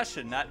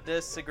discussion, not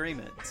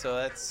disagreement. So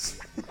that's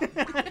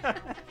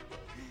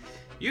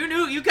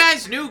You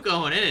guys knew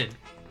going in.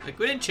 Like,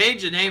 we didn't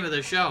change the name of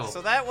the show.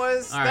 So that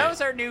was All right.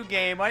 was our new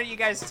game. Why don't you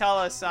guys tell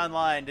us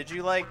online? Did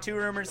you like Two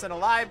Rumors and a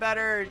Lie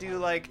better, or do you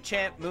like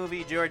Champ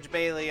Movie George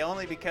Bailey?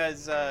 Only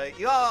because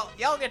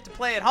y'all get to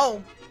play at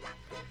home.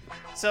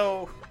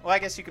 So, well, I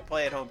guess you could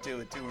play at home too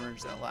with Two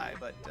Rumors and a Lie,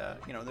 but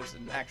there's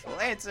an actual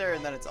answer,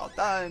 and then it's all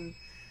done.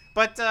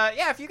 But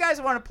yeah, if you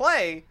guys want to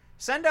play,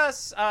 send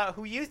us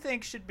who you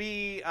think should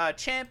be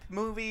Champ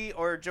Movie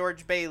or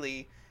George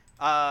Bailey.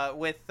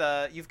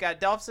 You've got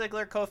Dolph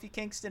Ziggler, Kofi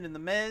Kingston, and The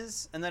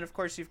Miz, and then of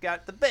course you've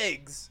got the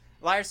Bigs,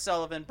 Lars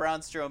Sullivan, Braun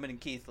Strowman, and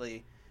Keith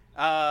Lee.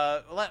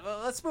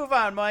 Let's move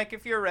on, Mike,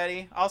 if you're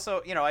ready.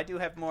 Also, I do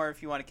have more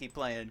if you want to keep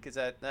playing, because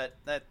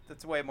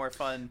that's way more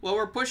fun. Well,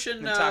 we're pushing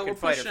an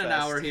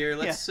hour here.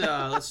 Let's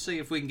see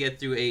if we can get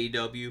through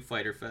AEW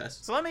Fyter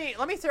Fest. So let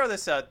me throw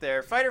this out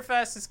there. Fyter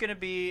Fest is going to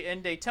be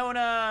in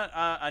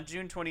Daytona on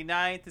June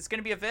 29th. It's going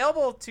to be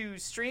available to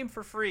stream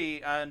for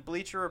free on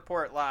Bleacher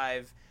Report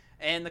Live.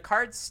 And the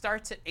card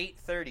starts at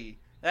 8:30.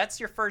 That's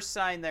your first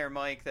sign there,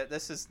 Mike, that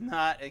this is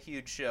not a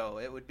huge show.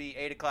 It would be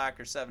 8 o'clock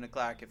or 7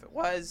 o'clock if it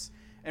was.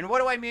 And what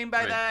do I mean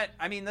by that?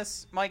 I mean,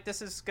 this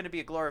is going to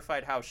be a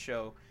glorified house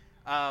show.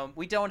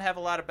 We don't have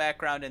a lot of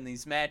background in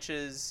these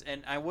matches,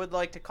 and I would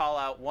like to call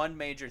out one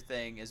major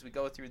thing as we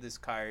go through this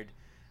card.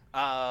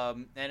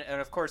 And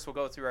of course, we'll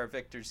go through our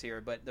victors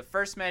here. But the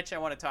first match I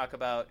want to talk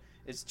about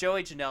is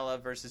Joey Janela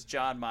versus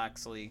Jon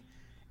Moxley.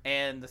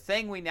 And the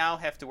thing we now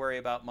have to worry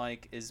about,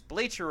 Mike, is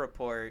Bleacher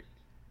Report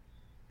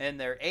and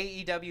their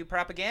AEW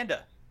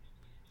propaganda.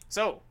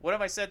 So, what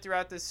have I said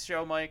throughout this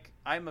show, Mike?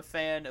 I'm a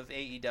fan of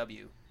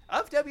AEW.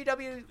 Of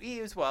WWE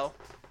as well.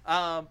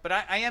 But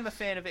I am a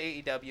fan of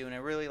AEW, and I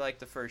really like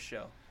the first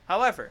show.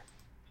 However,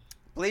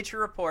 Bleacher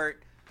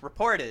Report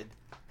reported,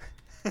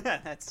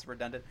 that's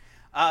redundant,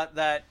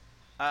 that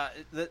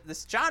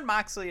this Jon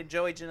Moxley and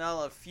Joey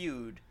Janela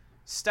feud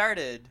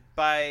started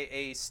by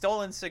a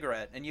stolen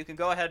cigarette, and you can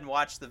go ahead and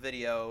watch the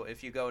video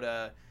if you go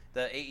to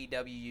the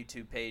AEW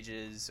YouTube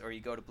pages or you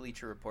go to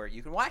Bleacher Report.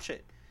 You can watch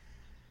it.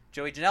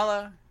 Joey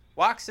Janela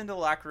walks into the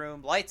locker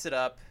room, lights it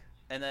up,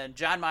 and then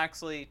Jon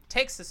Moxley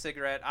takes the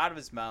cigarette out of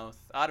his mouth,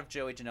 out of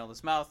Joey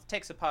Janela's mouth,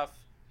 takes a puff,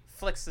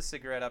 flicks the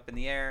cigarette up in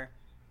the air,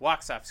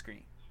 walks off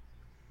screen.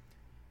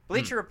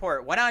 Bleacher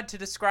Report went on to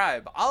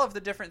describe all of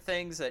the different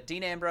things that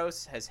Dean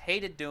Ambrose has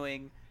hated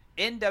doing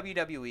in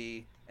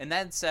WWE, and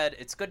then said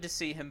it's good to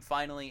see him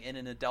finally in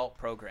an adult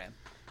program.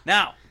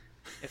 Now,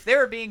 if they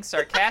were being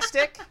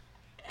sarcastic,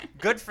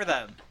 good for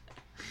them.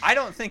 I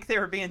don't think they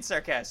were being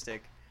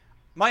sarcastic.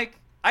 Mike,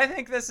 I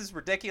think this is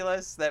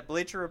ridiculous that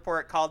Bleacher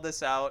Report called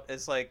this out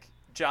as like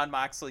Jon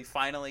Moxley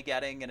finally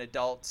getting an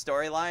adult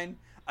storyline.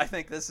 I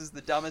think this is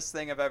the dumbest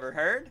thing I've ever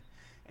heard.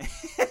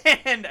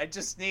 And I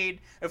just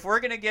need, if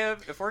we're gonna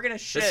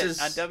shit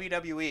on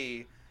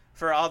WWE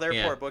for all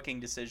their poor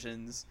booking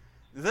decisions,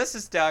 this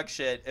is dog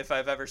shit if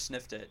I've ever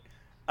sniffed it.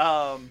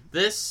 I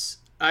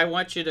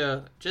want you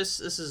to this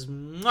is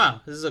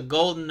a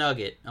golden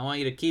nugget. I want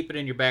you to keep it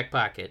in your back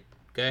pocket.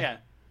 Okay? Yeah.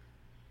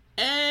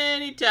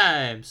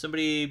 Anytime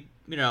somebody,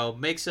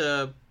 makes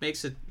a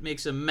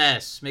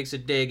mess, makes a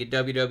dig at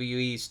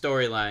WWE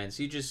storylines,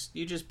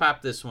 you just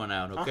pop this one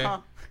out, okay?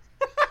 Uh-huh.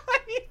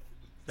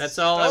 That's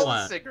all I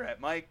want. Cigarette,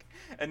 Mike,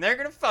 and they're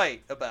gonna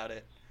fight about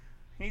it.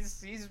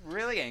 He's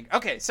really angry.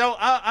 Okay, so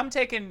I'm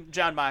taking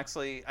Jon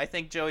Moxley. I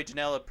think Joey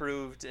Janela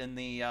proved in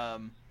the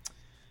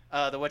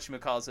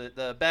whatchamacallit,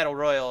 the Battle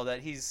Royal, that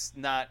he's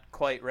not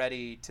quite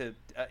ready to.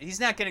 He's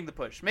not getting the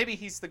push. Maybe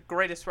he's the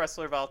greatest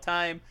wrestler of all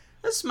time.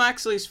 This is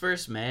Moxley's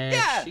first match.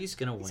 Yeah, he's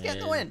gonna win. He's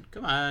getting the win.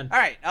 Come on. All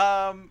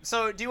right.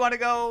 So do you want to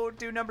go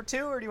do number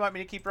 2, or do you want me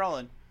to keep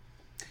rolling?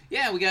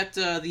 Yeah, we got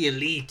the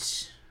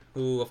Elite,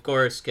 who, of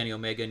course, Kenny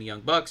Omega and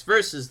Young Bucks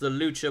versus the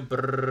Lucha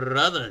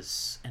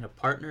Brothers, and a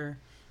partner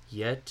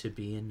yet to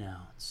be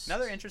announced.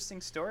 Another interesting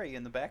story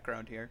in the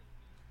background here.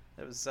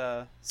 It was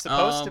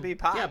supposed to be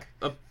Pac. Yeah,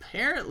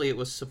 apparently it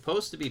was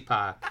supposed to be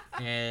Pac,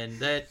 and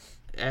that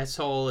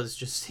asshole he's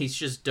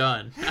just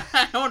done.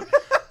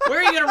 Where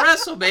are you gonna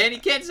wrestle, man? You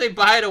can't say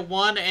bye to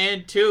 1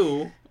 and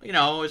 2.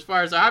 As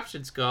far as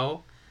options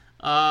go.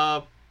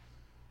 I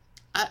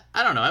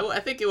don't know.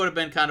 I think it would have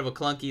been kind of a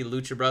clunky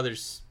Lucha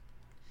Brothers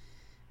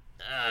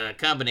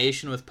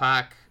combination with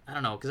Pac. I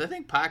don't know, because I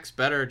think Pac's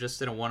better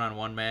just in a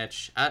one-on-one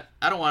match. I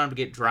don't want him to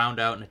get drowned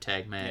out in a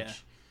tag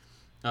match.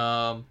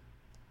 Yeah.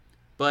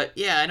 But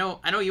yeah, I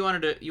know you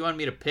wanted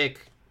me to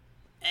pick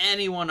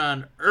anyone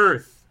on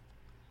Earth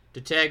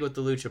to tag with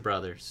the Lucha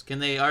Brothers. Can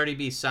they already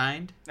be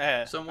signed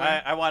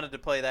somewhere? I wanted to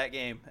play that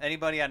game.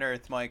 Anybody on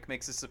Earth, Mike,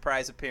 makes a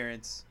surprise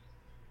appearance.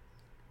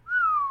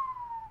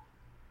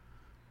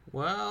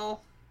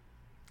 Well,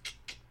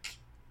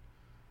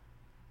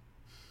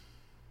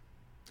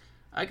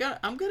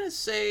 I'm gonna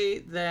say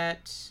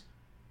that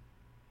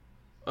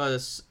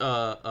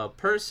a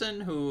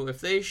person who,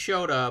 if they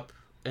showed up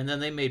and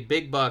then they made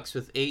big bucks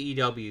with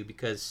AEW,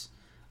 because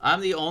I'm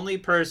the only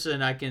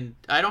person I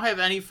don't have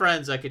any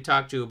friends I could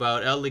talk to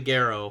about El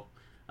Ligero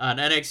on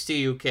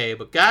NXT UK,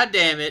 but god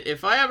damn it,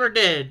 if I ever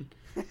did,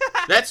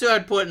 That's who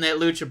I'd put in that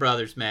Lucha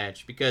Brothers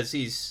match because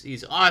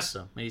he's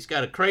awesome. And he's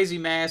got a crazy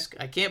mask.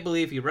 I can't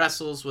believe he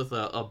wrestles with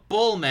a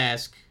bull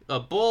mask, a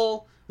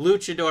bull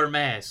luchador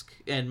mask,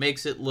 and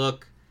makes it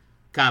look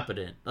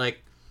competent.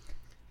 Like,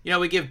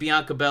 we give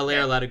Bianca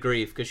Belair a lot of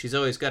grief because she's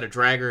always got to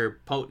drag her,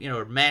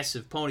 her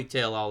massive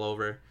ponytail all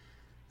over.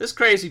 This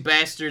crazy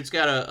bastard's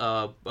got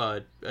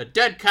a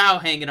dead cow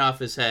hanging off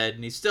his head,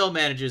 and he still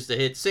manages to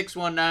hit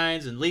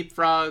 619s and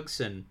leapfrogs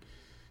and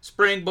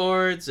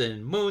springboards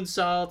and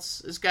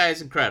moonsaults. This guy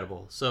is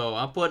incredible. So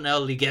I'm putting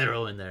El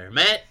Ligero in there.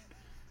 Matt,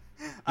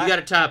 you got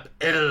to top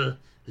El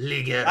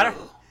Ligero.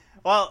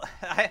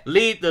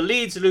 The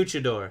Leeds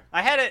luchador.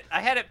 I had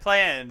it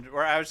planned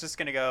where I was just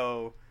gonna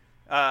go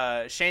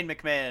Shane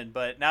McMahon,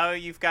 but now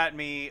you've got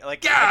me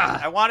like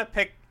I want to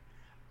pick.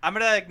 I'm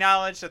gonna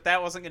acknowledge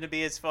that wasn't gonna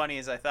be as funny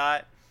as I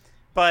thought,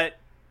 but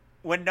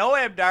when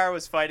Noam Dar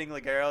was fighting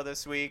Ligero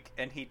this week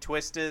and he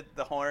twisted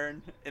the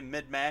horn in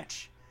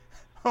mid-match,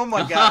 oh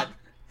my god,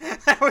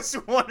 that was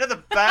one of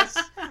the best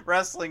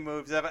wrestling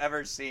moves I've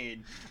ever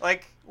seen.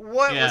 Like,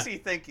 what was he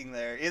thinking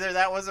there? Either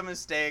that was a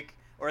mistake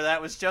or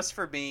that was just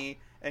for me,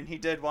 and he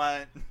did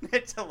want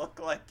it to look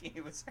like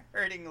he was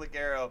hurting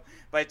Ligero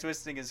by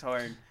twisting his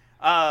horn.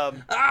 Oh,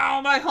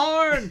 my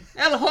horn!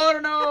 El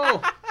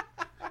Horno!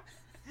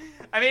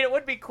 I mean, it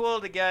would be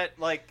cool to get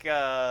like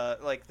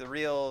the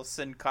real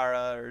Sin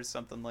Cara or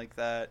something like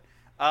that.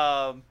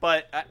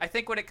 But I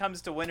think when it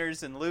comes to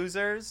winners and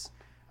losers,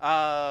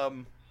 I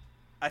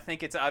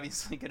think it's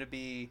obviously going to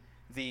be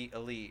the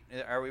Elite.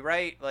 Are we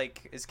right?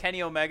 Like, is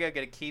Kenny Omega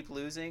going to keep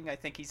losing? I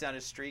think he's on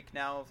a streak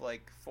now of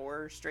like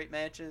 4 straight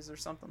matches or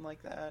something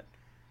like that.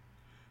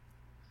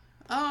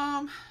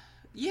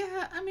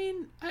 Yeah, I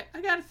mean,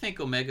 I got to think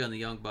Omega and the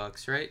Young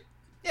Bucks, right?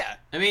 Yeah.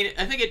 I mean,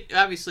 I think it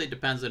obviously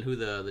depends on who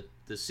the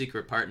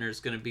secret partner is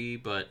going to be,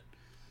 but,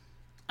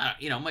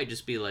 it might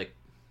just be like,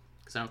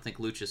 because I don't think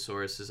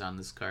Luchasaurus is on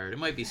this card. It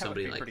might be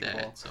somebody like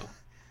that. Cool. So.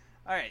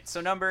 All right, so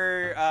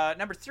number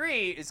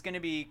 3 is going to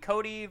be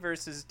Cody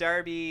versus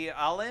Darby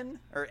Allin,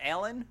 or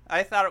Allen.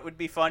 I thought it would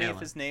be funny if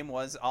his name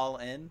was All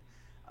In.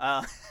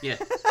 Yeah.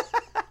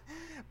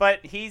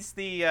 But he's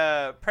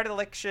the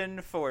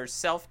predilection for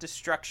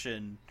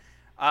self-destruction.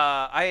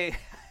 I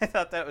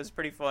thought that was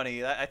pretty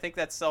funny. I think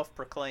that's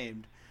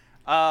self-proclaimed.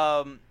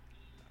 I'm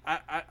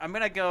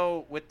going to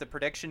go with the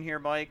prediction here,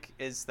 Mike,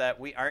 is that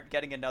we aren't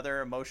getting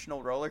another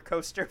emotional roller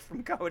coaster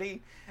from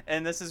Cody,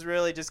 and this is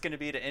really just going to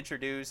be to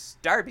introduce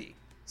Darby.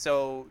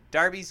 So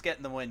Darby's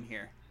getting the win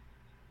here.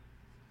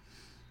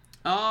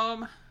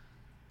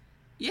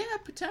 Yeah,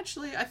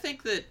 potentially. I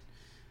think that,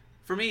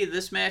 for me,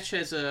 this match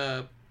has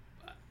a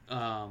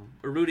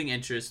rooting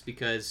interest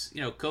because,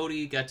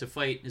 Cody got to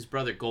fight his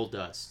brother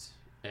Goldust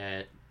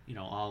at,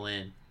 All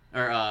In,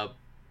 or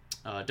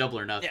Double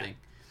or Nothing. Yeah.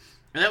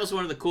 And that was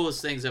one of the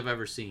coolest things I've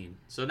ever seen.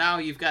 So now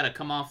you've got to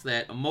come off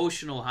that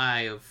emotional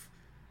high of,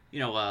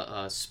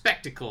 a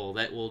spectacle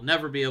that will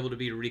never be able to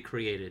be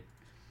recreated.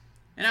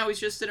 And now he's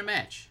just in a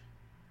match.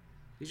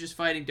 He's just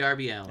fighting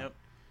Darby Allin.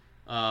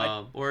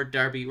 Yep. Or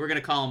Darby, we're going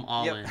to call him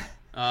All In.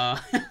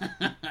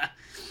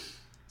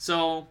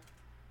 So...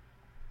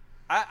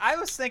 I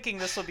was thinking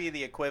this will be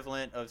the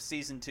equivalent of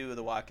Season 2 of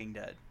The Walking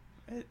Dead.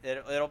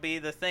 It'll be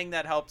the thing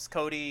that helps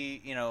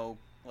Cody,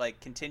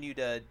 continue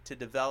to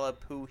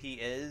develop who he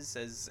is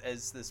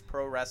as this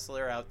pro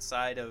wrestler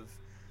outside of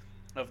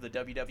the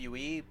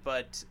WWE,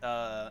 but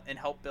and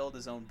help build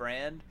his own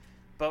brand.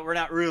 But we're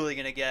not really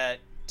gonna get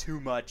too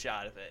much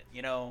out of it.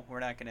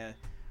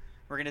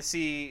 We're gonna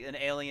see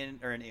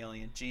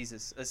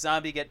a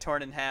zombie get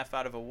torn in half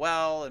out of a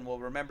well, and we'll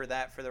remember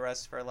that for the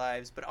rest of our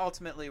lives. But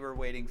ultimately, we're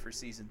waiting for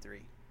Season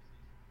 3.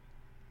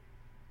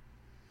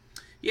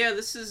 Yeah,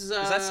 this is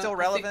that still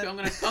relevant? I'm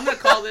gonna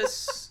call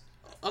this.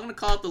 I'm gonna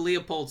call it the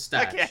Leopold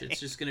Stash. Okay. It's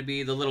just gonna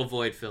be the little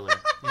void filler.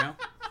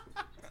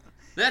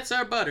 That's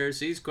our Butters.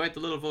 He's quite the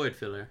little void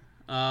filler.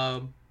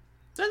 So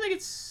I think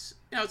it's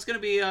it's gonna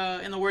be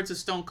in the words of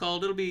Stone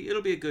Cold. It'll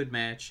be a good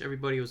match.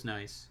 Everybody was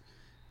nice.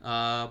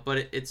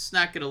 But it's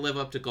not going to live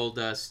up to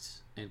Goldust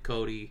and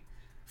Cody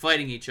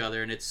fighting each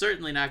other, and it's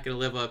certainly not going to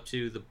live up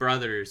to the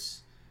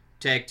brothers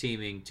tag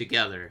teaming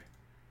together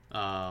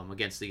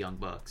against the Young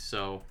Bucks.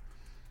 So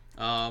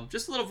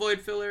just a little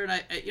void filler,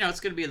 and it's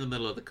going to be in the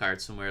middle of the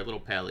card somewhere, a little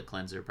palate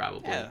cleanser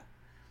probably. Yeah.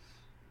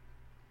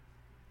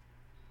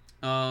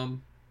 Do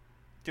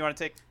you want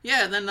to take?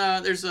 Yeah. Then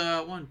there's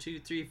 1, 2,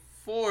 3,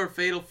 4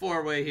 Fatal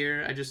 4-Way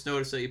here. I just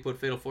noticed that you put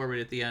Fatal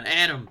 4-Way at the end.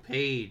 Adam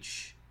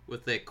Page.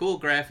 With that cool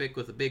graphic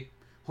with a big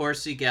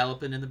horsey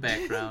galloping in the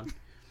background.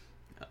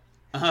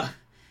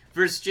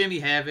 Versus Jimmy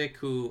Havoc,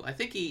 who I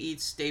think he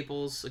eats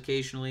staples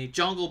occasionally.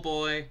 Jungle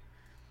Boy.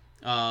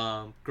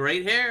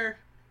 Great hair.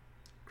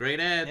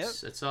 Great abs. Yep.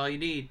 That's all you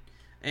need.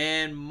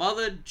 And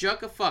Mother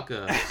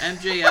Juckafucka,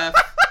 MJF,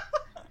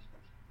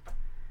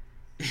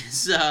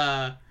 is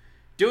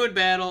doing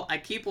battle. I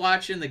keep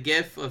watching the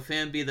gif of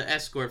him be the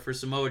escort for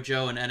Samoa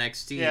Joe in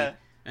NXT. Yeah.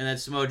 And then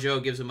Samoa Joe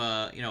gives him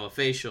a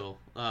facial,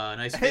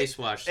 nice face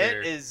wash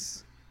there.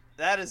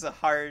 that is a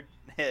hard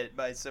hit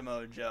by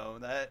Samoa Joe.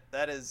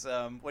 That is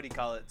what do you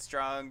call it?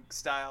 Strong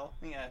style.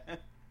 Yeah.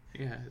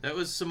 Yeah, that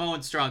was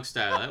Samoan strong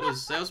style. That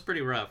was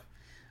pretty rough.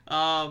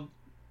 Adam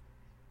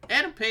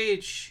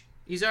Page,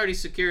 he's already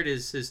secured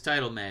his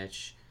title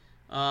match.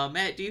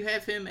 Matt, do you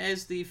have him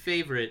as the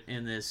favorite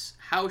in this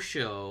house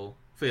show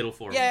Fatal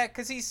 4-Way? Yeah,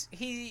 because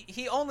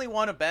he only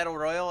won a Battle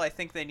Royal. I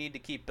think they need to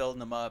keep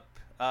building him up,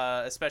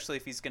 especially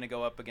if he's going to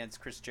go up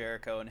against Chris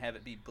Jericho and have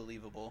it be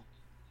believable.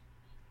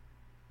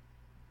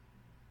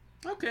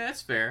 Okay,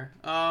 that's fair.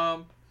 I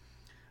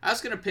was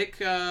going to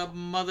pick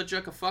Mother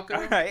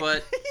Juckafucker, Right.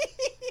 but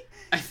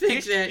I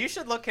think you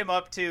should look him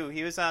up, too.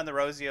 He was on the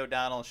Rosie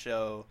O'Donnell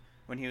show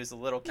when he was a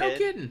little kid. No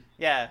kidding.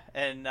 Yeah,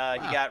 and Wow.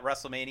 he got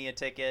WrestleMania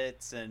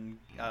tickets and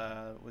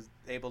was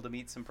able to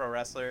meet some pro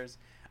wrestlers.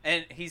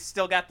 And he's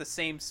still got the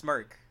same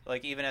smirk,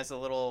 like even as a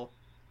little,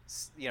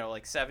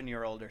 like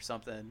 7-year-old or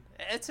something.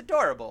 It's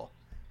adorable.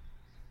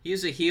 He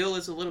was a heel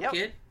as a little Yep.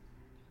 kid?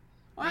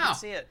 You Wow. can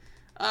see it.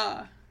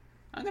 I'm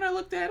going to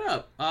look that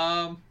up.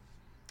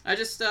 I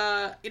just,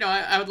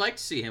 I would like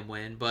to see him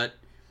win, but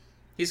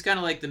he's kind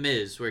of like The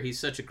Miz, where he's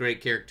such a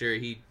great character.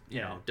 He,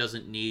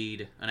 doesn't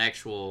need an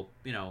actual,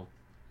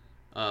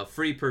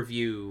 free per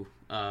view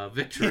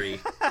victory.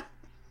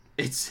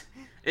 It's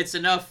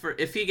enough for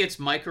if he gets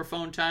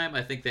microphone time.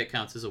 I think that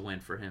counts as a win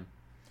for him.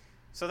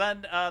 So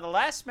then the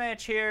last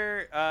match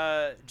here,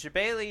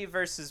 Jabali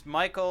versus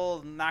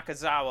Michael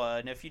Nakazawa,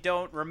 and if you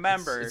don't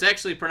remember, it's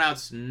actually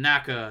pronounced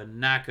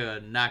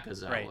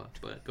Nakazawa. Right.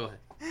 But go ahead.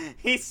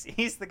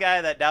 He's the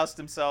guy that doused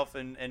himself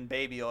in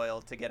baby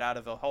oil to get out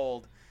of a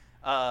hold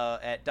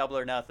at Double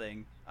or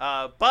Nothing.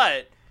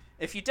 But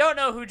if you don't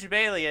know who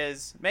Jabali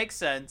is, makes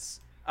sense.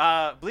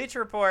 Bleacher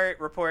Report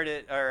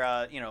reported, or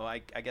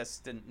I guess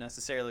didn't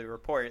necessarily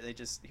report. They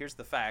just here's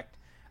the fact.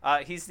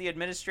 He's the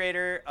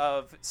administrator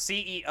of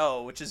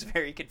CEO, which is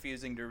very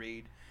confusing to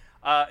read.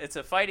 It's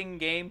a fighting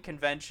game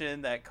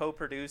convention that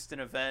co-produced an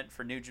event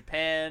for New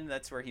Japan.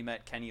 That's where he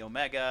met Kenny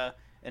Omega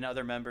and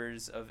other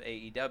members of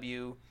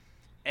AEW.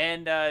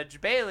 And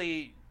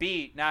Jabali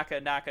beat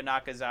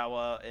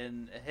Nakazawa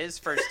in his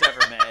first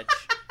ever match.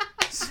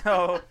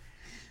 So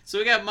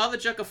we got Mother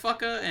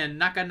Juckafucker and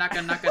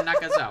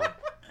Nakazawa.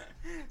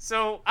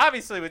 So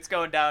obviously what's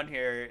going down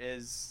here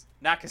is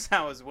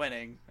Nakazawa's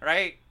winning,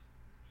 right?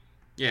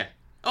 Yeah.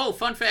 Oh,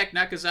 fun fact,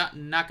 Nakazawa,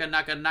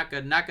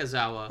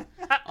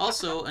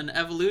 also an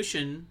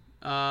Evolution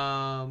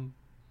alumni.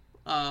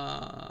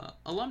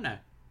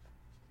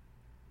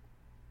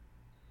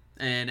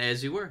 And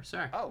as you were,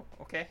 sorry. Oh,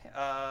 okay.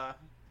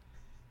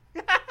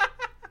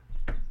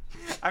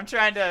 I'm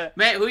trying to...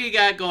 Matt, who you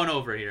got going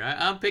over here?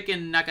 I'm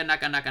picking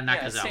Nakazawa.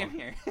 Yeah, same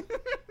here.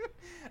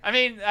 I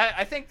mean,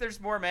 I think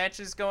there's more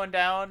matches going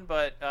down,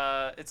 but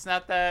it's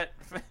not that...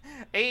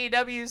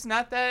 AEW's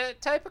not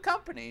that type of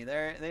company.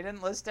 They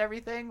didn't list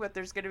everything, but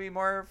there's going to be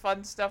more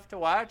fun stuff to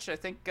watch. I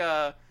think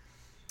the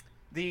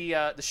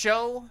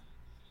show,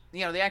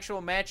 the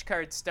actual match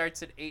card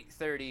starts at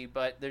 8:30,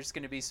 but there's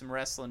going to be some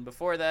wrestling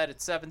before that at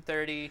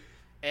 7:30,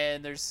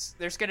 and there's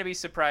going to be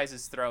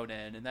surprises thrown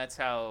in, and that's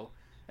how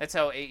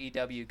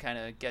AEW kind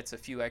of gets a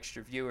few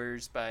extra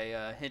viewers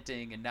by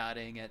hinting and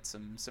nodding at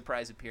some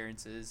surprise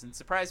appearances and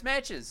surprise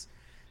matches.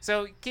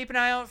 So keep an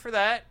eye out for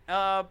that.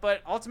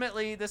 But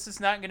ultimately, this is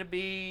not going to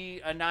be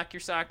a knock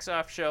your socks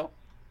off show.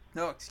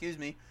 No, excuse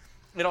me.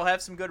 It'll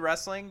have some good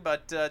wrestling,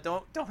 but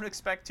don't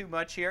expect too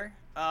much here.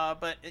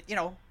 But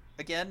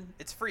again,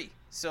 it's free.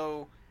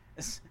 So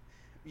as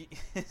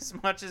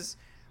much as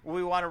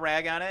we want to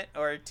rag on it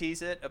or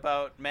tease it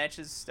about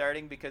matches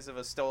starting because of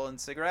a stolen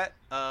cigarette,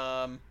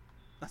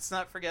 let's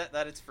not forget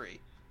that it's free,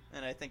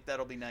 and I think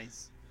that'll be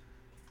nice.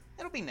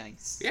 It'll be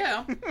nice.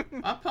 Yeah,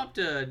 I'm pumped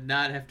to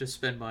not have to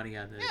spend money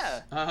on this.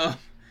 Yeah.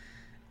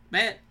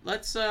 Matt,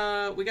 let's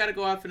we got to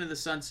go off into the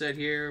sunset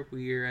here.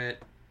 We're at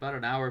about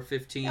an hour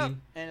 15. Yep,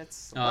 and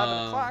it's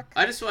 11 o'clock.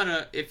 I just want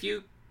to, if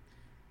you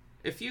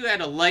had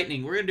a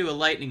lightning, we're gonna do a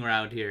lightning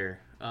round here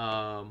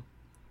of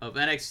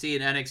NXT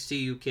and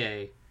NXT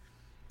UK.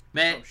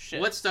 Matt,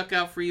 what stuck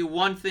out for you?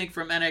 One thing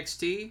from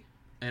NXT.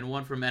 And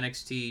one from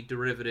NXT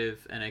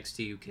derivative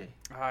NXT UK.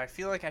 I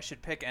feel like I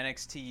should pick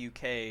NXT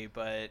UK,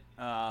 but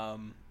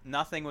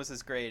nothing was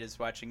as great as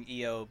watching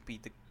Io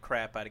beat the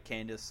crap out of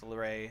Candice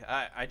LeRae.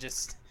 I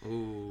just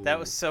that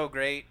was so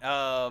great.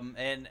 I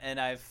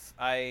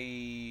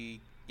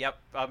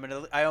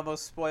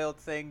almost spoiled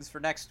things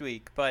for next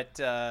week, but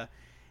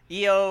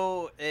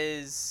Io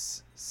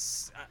is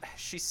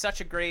she's such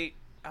a great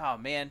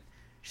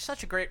She's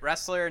such a great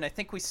wrestler, and I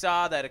think we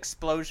saw that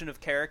explosion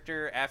of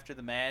character after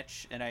the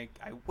match, and I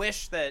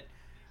wish that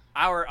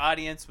our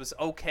audience was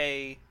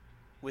okay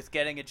with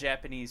getting a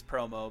Japanese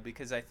promo,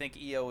 because I think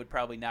Io would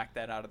probably knock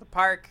that out of the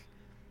park.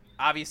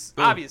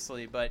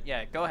 Obviously, but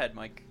yeah, go ahead,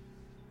 Mike.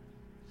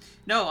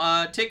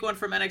 No, take one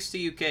from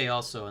NXT UK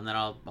also, and then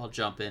I'll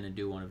jump in and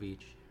do one of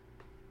each.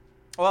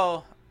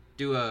 Well,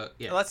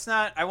 let's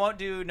not. I won't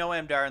do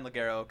Noam Dar and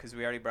Ligero because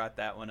we already brought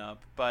that one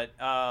up. But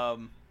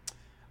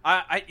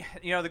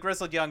The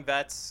Grizzled Young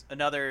Vets,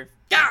 another.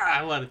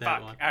 I wanted that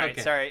Fuck. one. All right,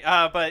 Okay. sorry.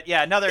 But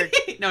yeah, another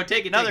No,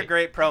 take it. another take it.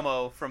 great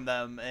promo from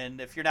them. And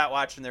if you're not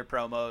watching their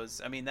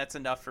promos, I mean, that's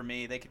enough for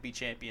me. They could be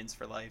champions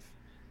for life.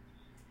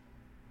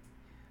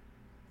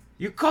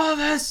 You call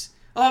this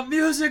a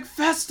music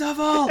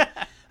festival?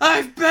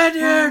 I've been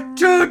here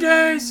 2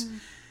 days.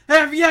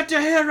 Have yet to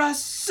hear a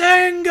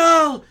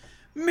single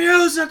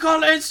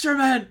musical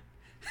instrument.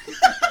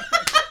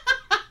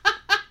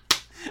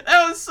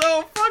 That was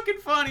so fucking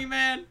funny,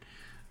 man.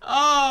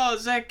 Oh,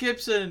 Zach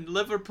Gibson,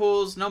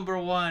 Liverpool's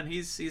 #1.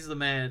 He's the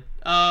man.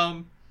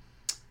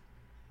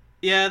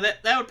 Yeah,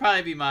 that would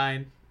probably be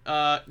mine.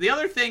 The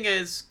other thing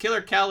is,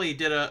 Killer Kelly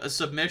did a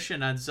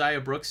submission on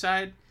Zaya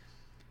Brookside.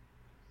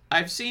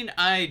 I've seen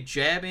eye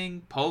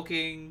jabbing,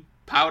 poking,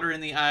 powder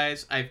in the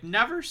eyes. I've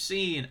never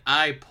seen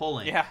eye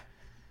pulling. Yeah.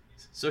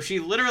 So she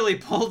literally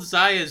pulled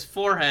Zaya's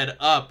forehead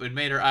up and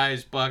made her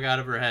eyes bug out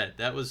of her head.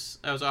 That was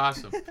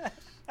awesome.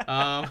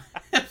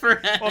 For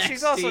NXT, Well,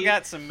 she's also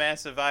got some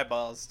massive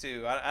eyeballs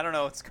too. I don't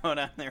know what's going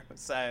on there with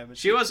Saya, but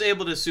she was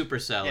able to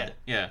supersell it.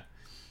 Yeah.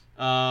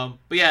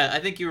 But yeah, I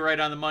think you were right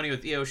on the money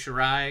with Io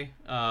Shirai.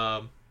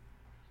 I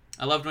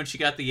loved when she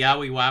got the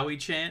Yowie Wowie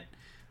chant.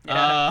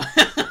 Yeah.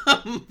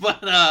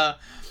 But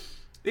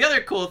the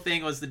other cool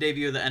thing was the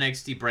debut of the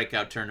NXT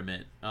Breakout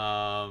Tournament.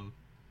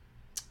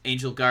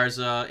 Angel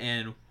Garza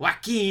and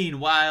Joaquin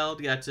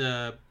Wilde got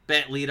to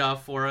bat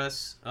leadoff for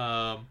us.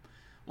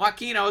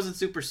 Joaquin, I wasn't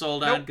super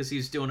sold on because he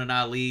was doing an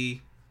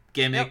Ali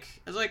gimmick. Yep.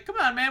 I was like, come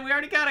on, man, we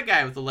already got a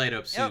guy with a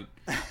light-up suit.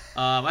 Yep.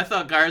 I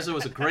thought Garza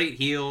was a great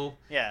heel.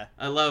 Yeah.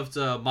 I loved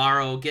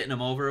Morrow getting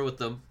him over with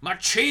the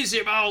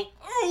machismo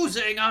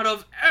oozing out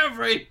of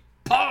every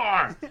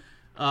pore.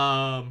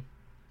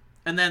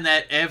 And then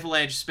that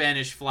avalanche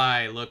Spanish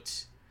fly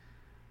looked...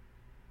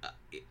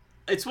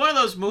 It's one of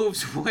those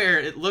moves where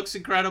it looks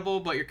incredible,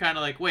 but you're kind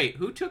of like, wait,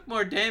 who took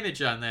more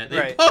damage on that? They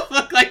Right. both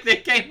look like they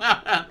came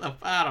out on the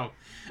bottom.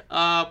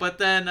 But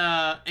then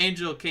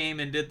Angel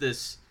came and did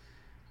this.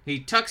 He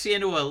tucks you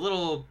into a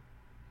little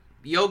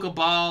yoga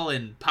ball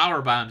and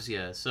power bombs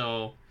you.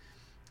 So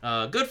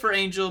good for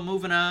Angel.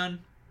 Moving on.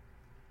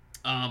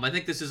 I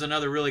think this is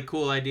another really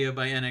cool idea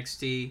by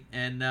NXT.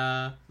 And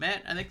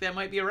Matt, I think that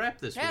might be a wrap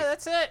this week. Yeah,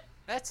 that's it.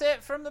 That's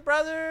it from the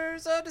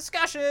Brothers of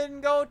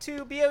Discussion. Go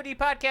to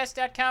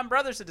bodpodcast.com,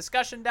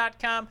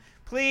 brothersofdiscussion.com.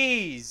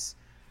 Please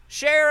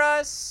share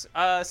us,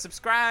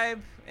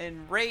 subscribe,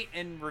 and rate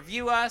and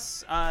review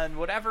us on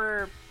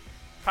whatever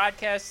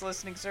podcast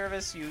listening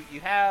service you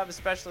have,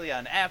 especially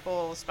on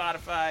Apple,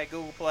 Spotify,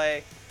 Google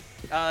Play.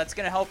 It's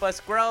going to help us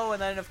grow,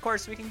 and then, of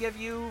course, we can give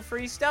you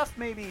free stuff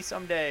maybe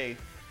someday.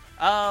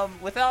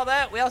 With all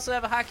that, we also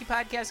have a hockey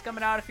podcast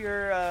coming out if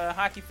you're a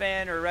hockey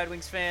fan or a Red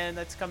Wings fan.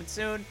 That's coming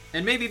soon.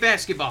 And maybe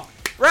basketball.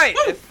 Right.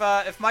 Woo!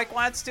 If Mike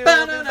wants to,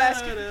 we'll do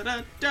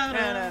basketball.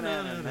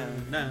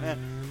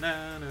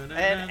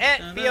 And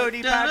at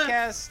BOD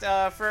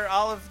Podcast for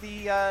all of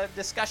the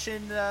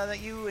discussion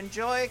that you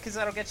enjoy, because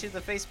that'll get you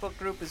the Facebook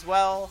group as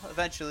well.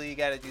 Eventually, you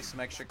got to do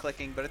some extra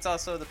clicking, but it's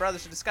also the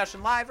Brothers of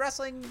Discussion Live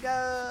Wrestling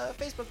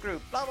Facebook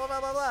group. Blah, blah, blah,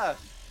 blah, blah.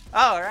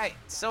 All right.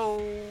 So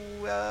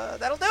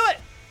that'll do it.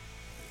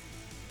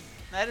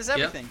 That is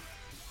everything.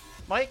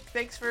 Yep. Mike,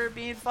 thanks for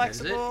being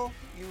flexible.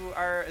 You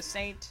are a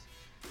saint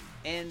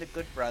and a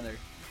good brother.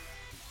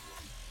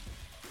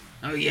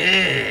 Oh,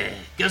 yeah,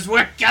 because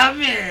we're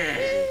coming.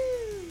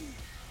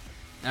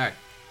 All right.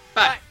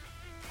 Bye. Bye.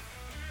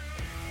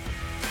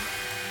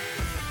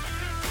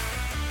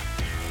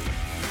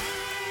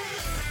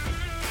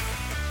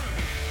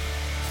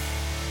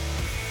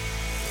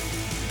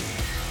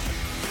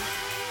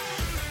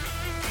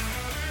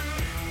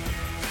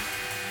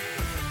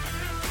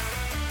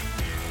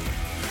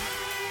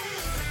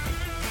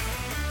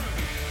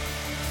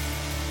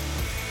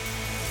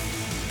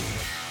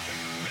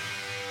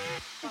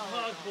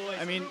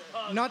 I mean,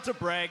 not to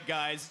brag,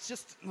 guys. It's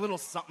just a little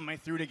something I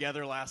threw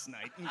together last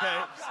night,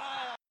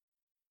 okay?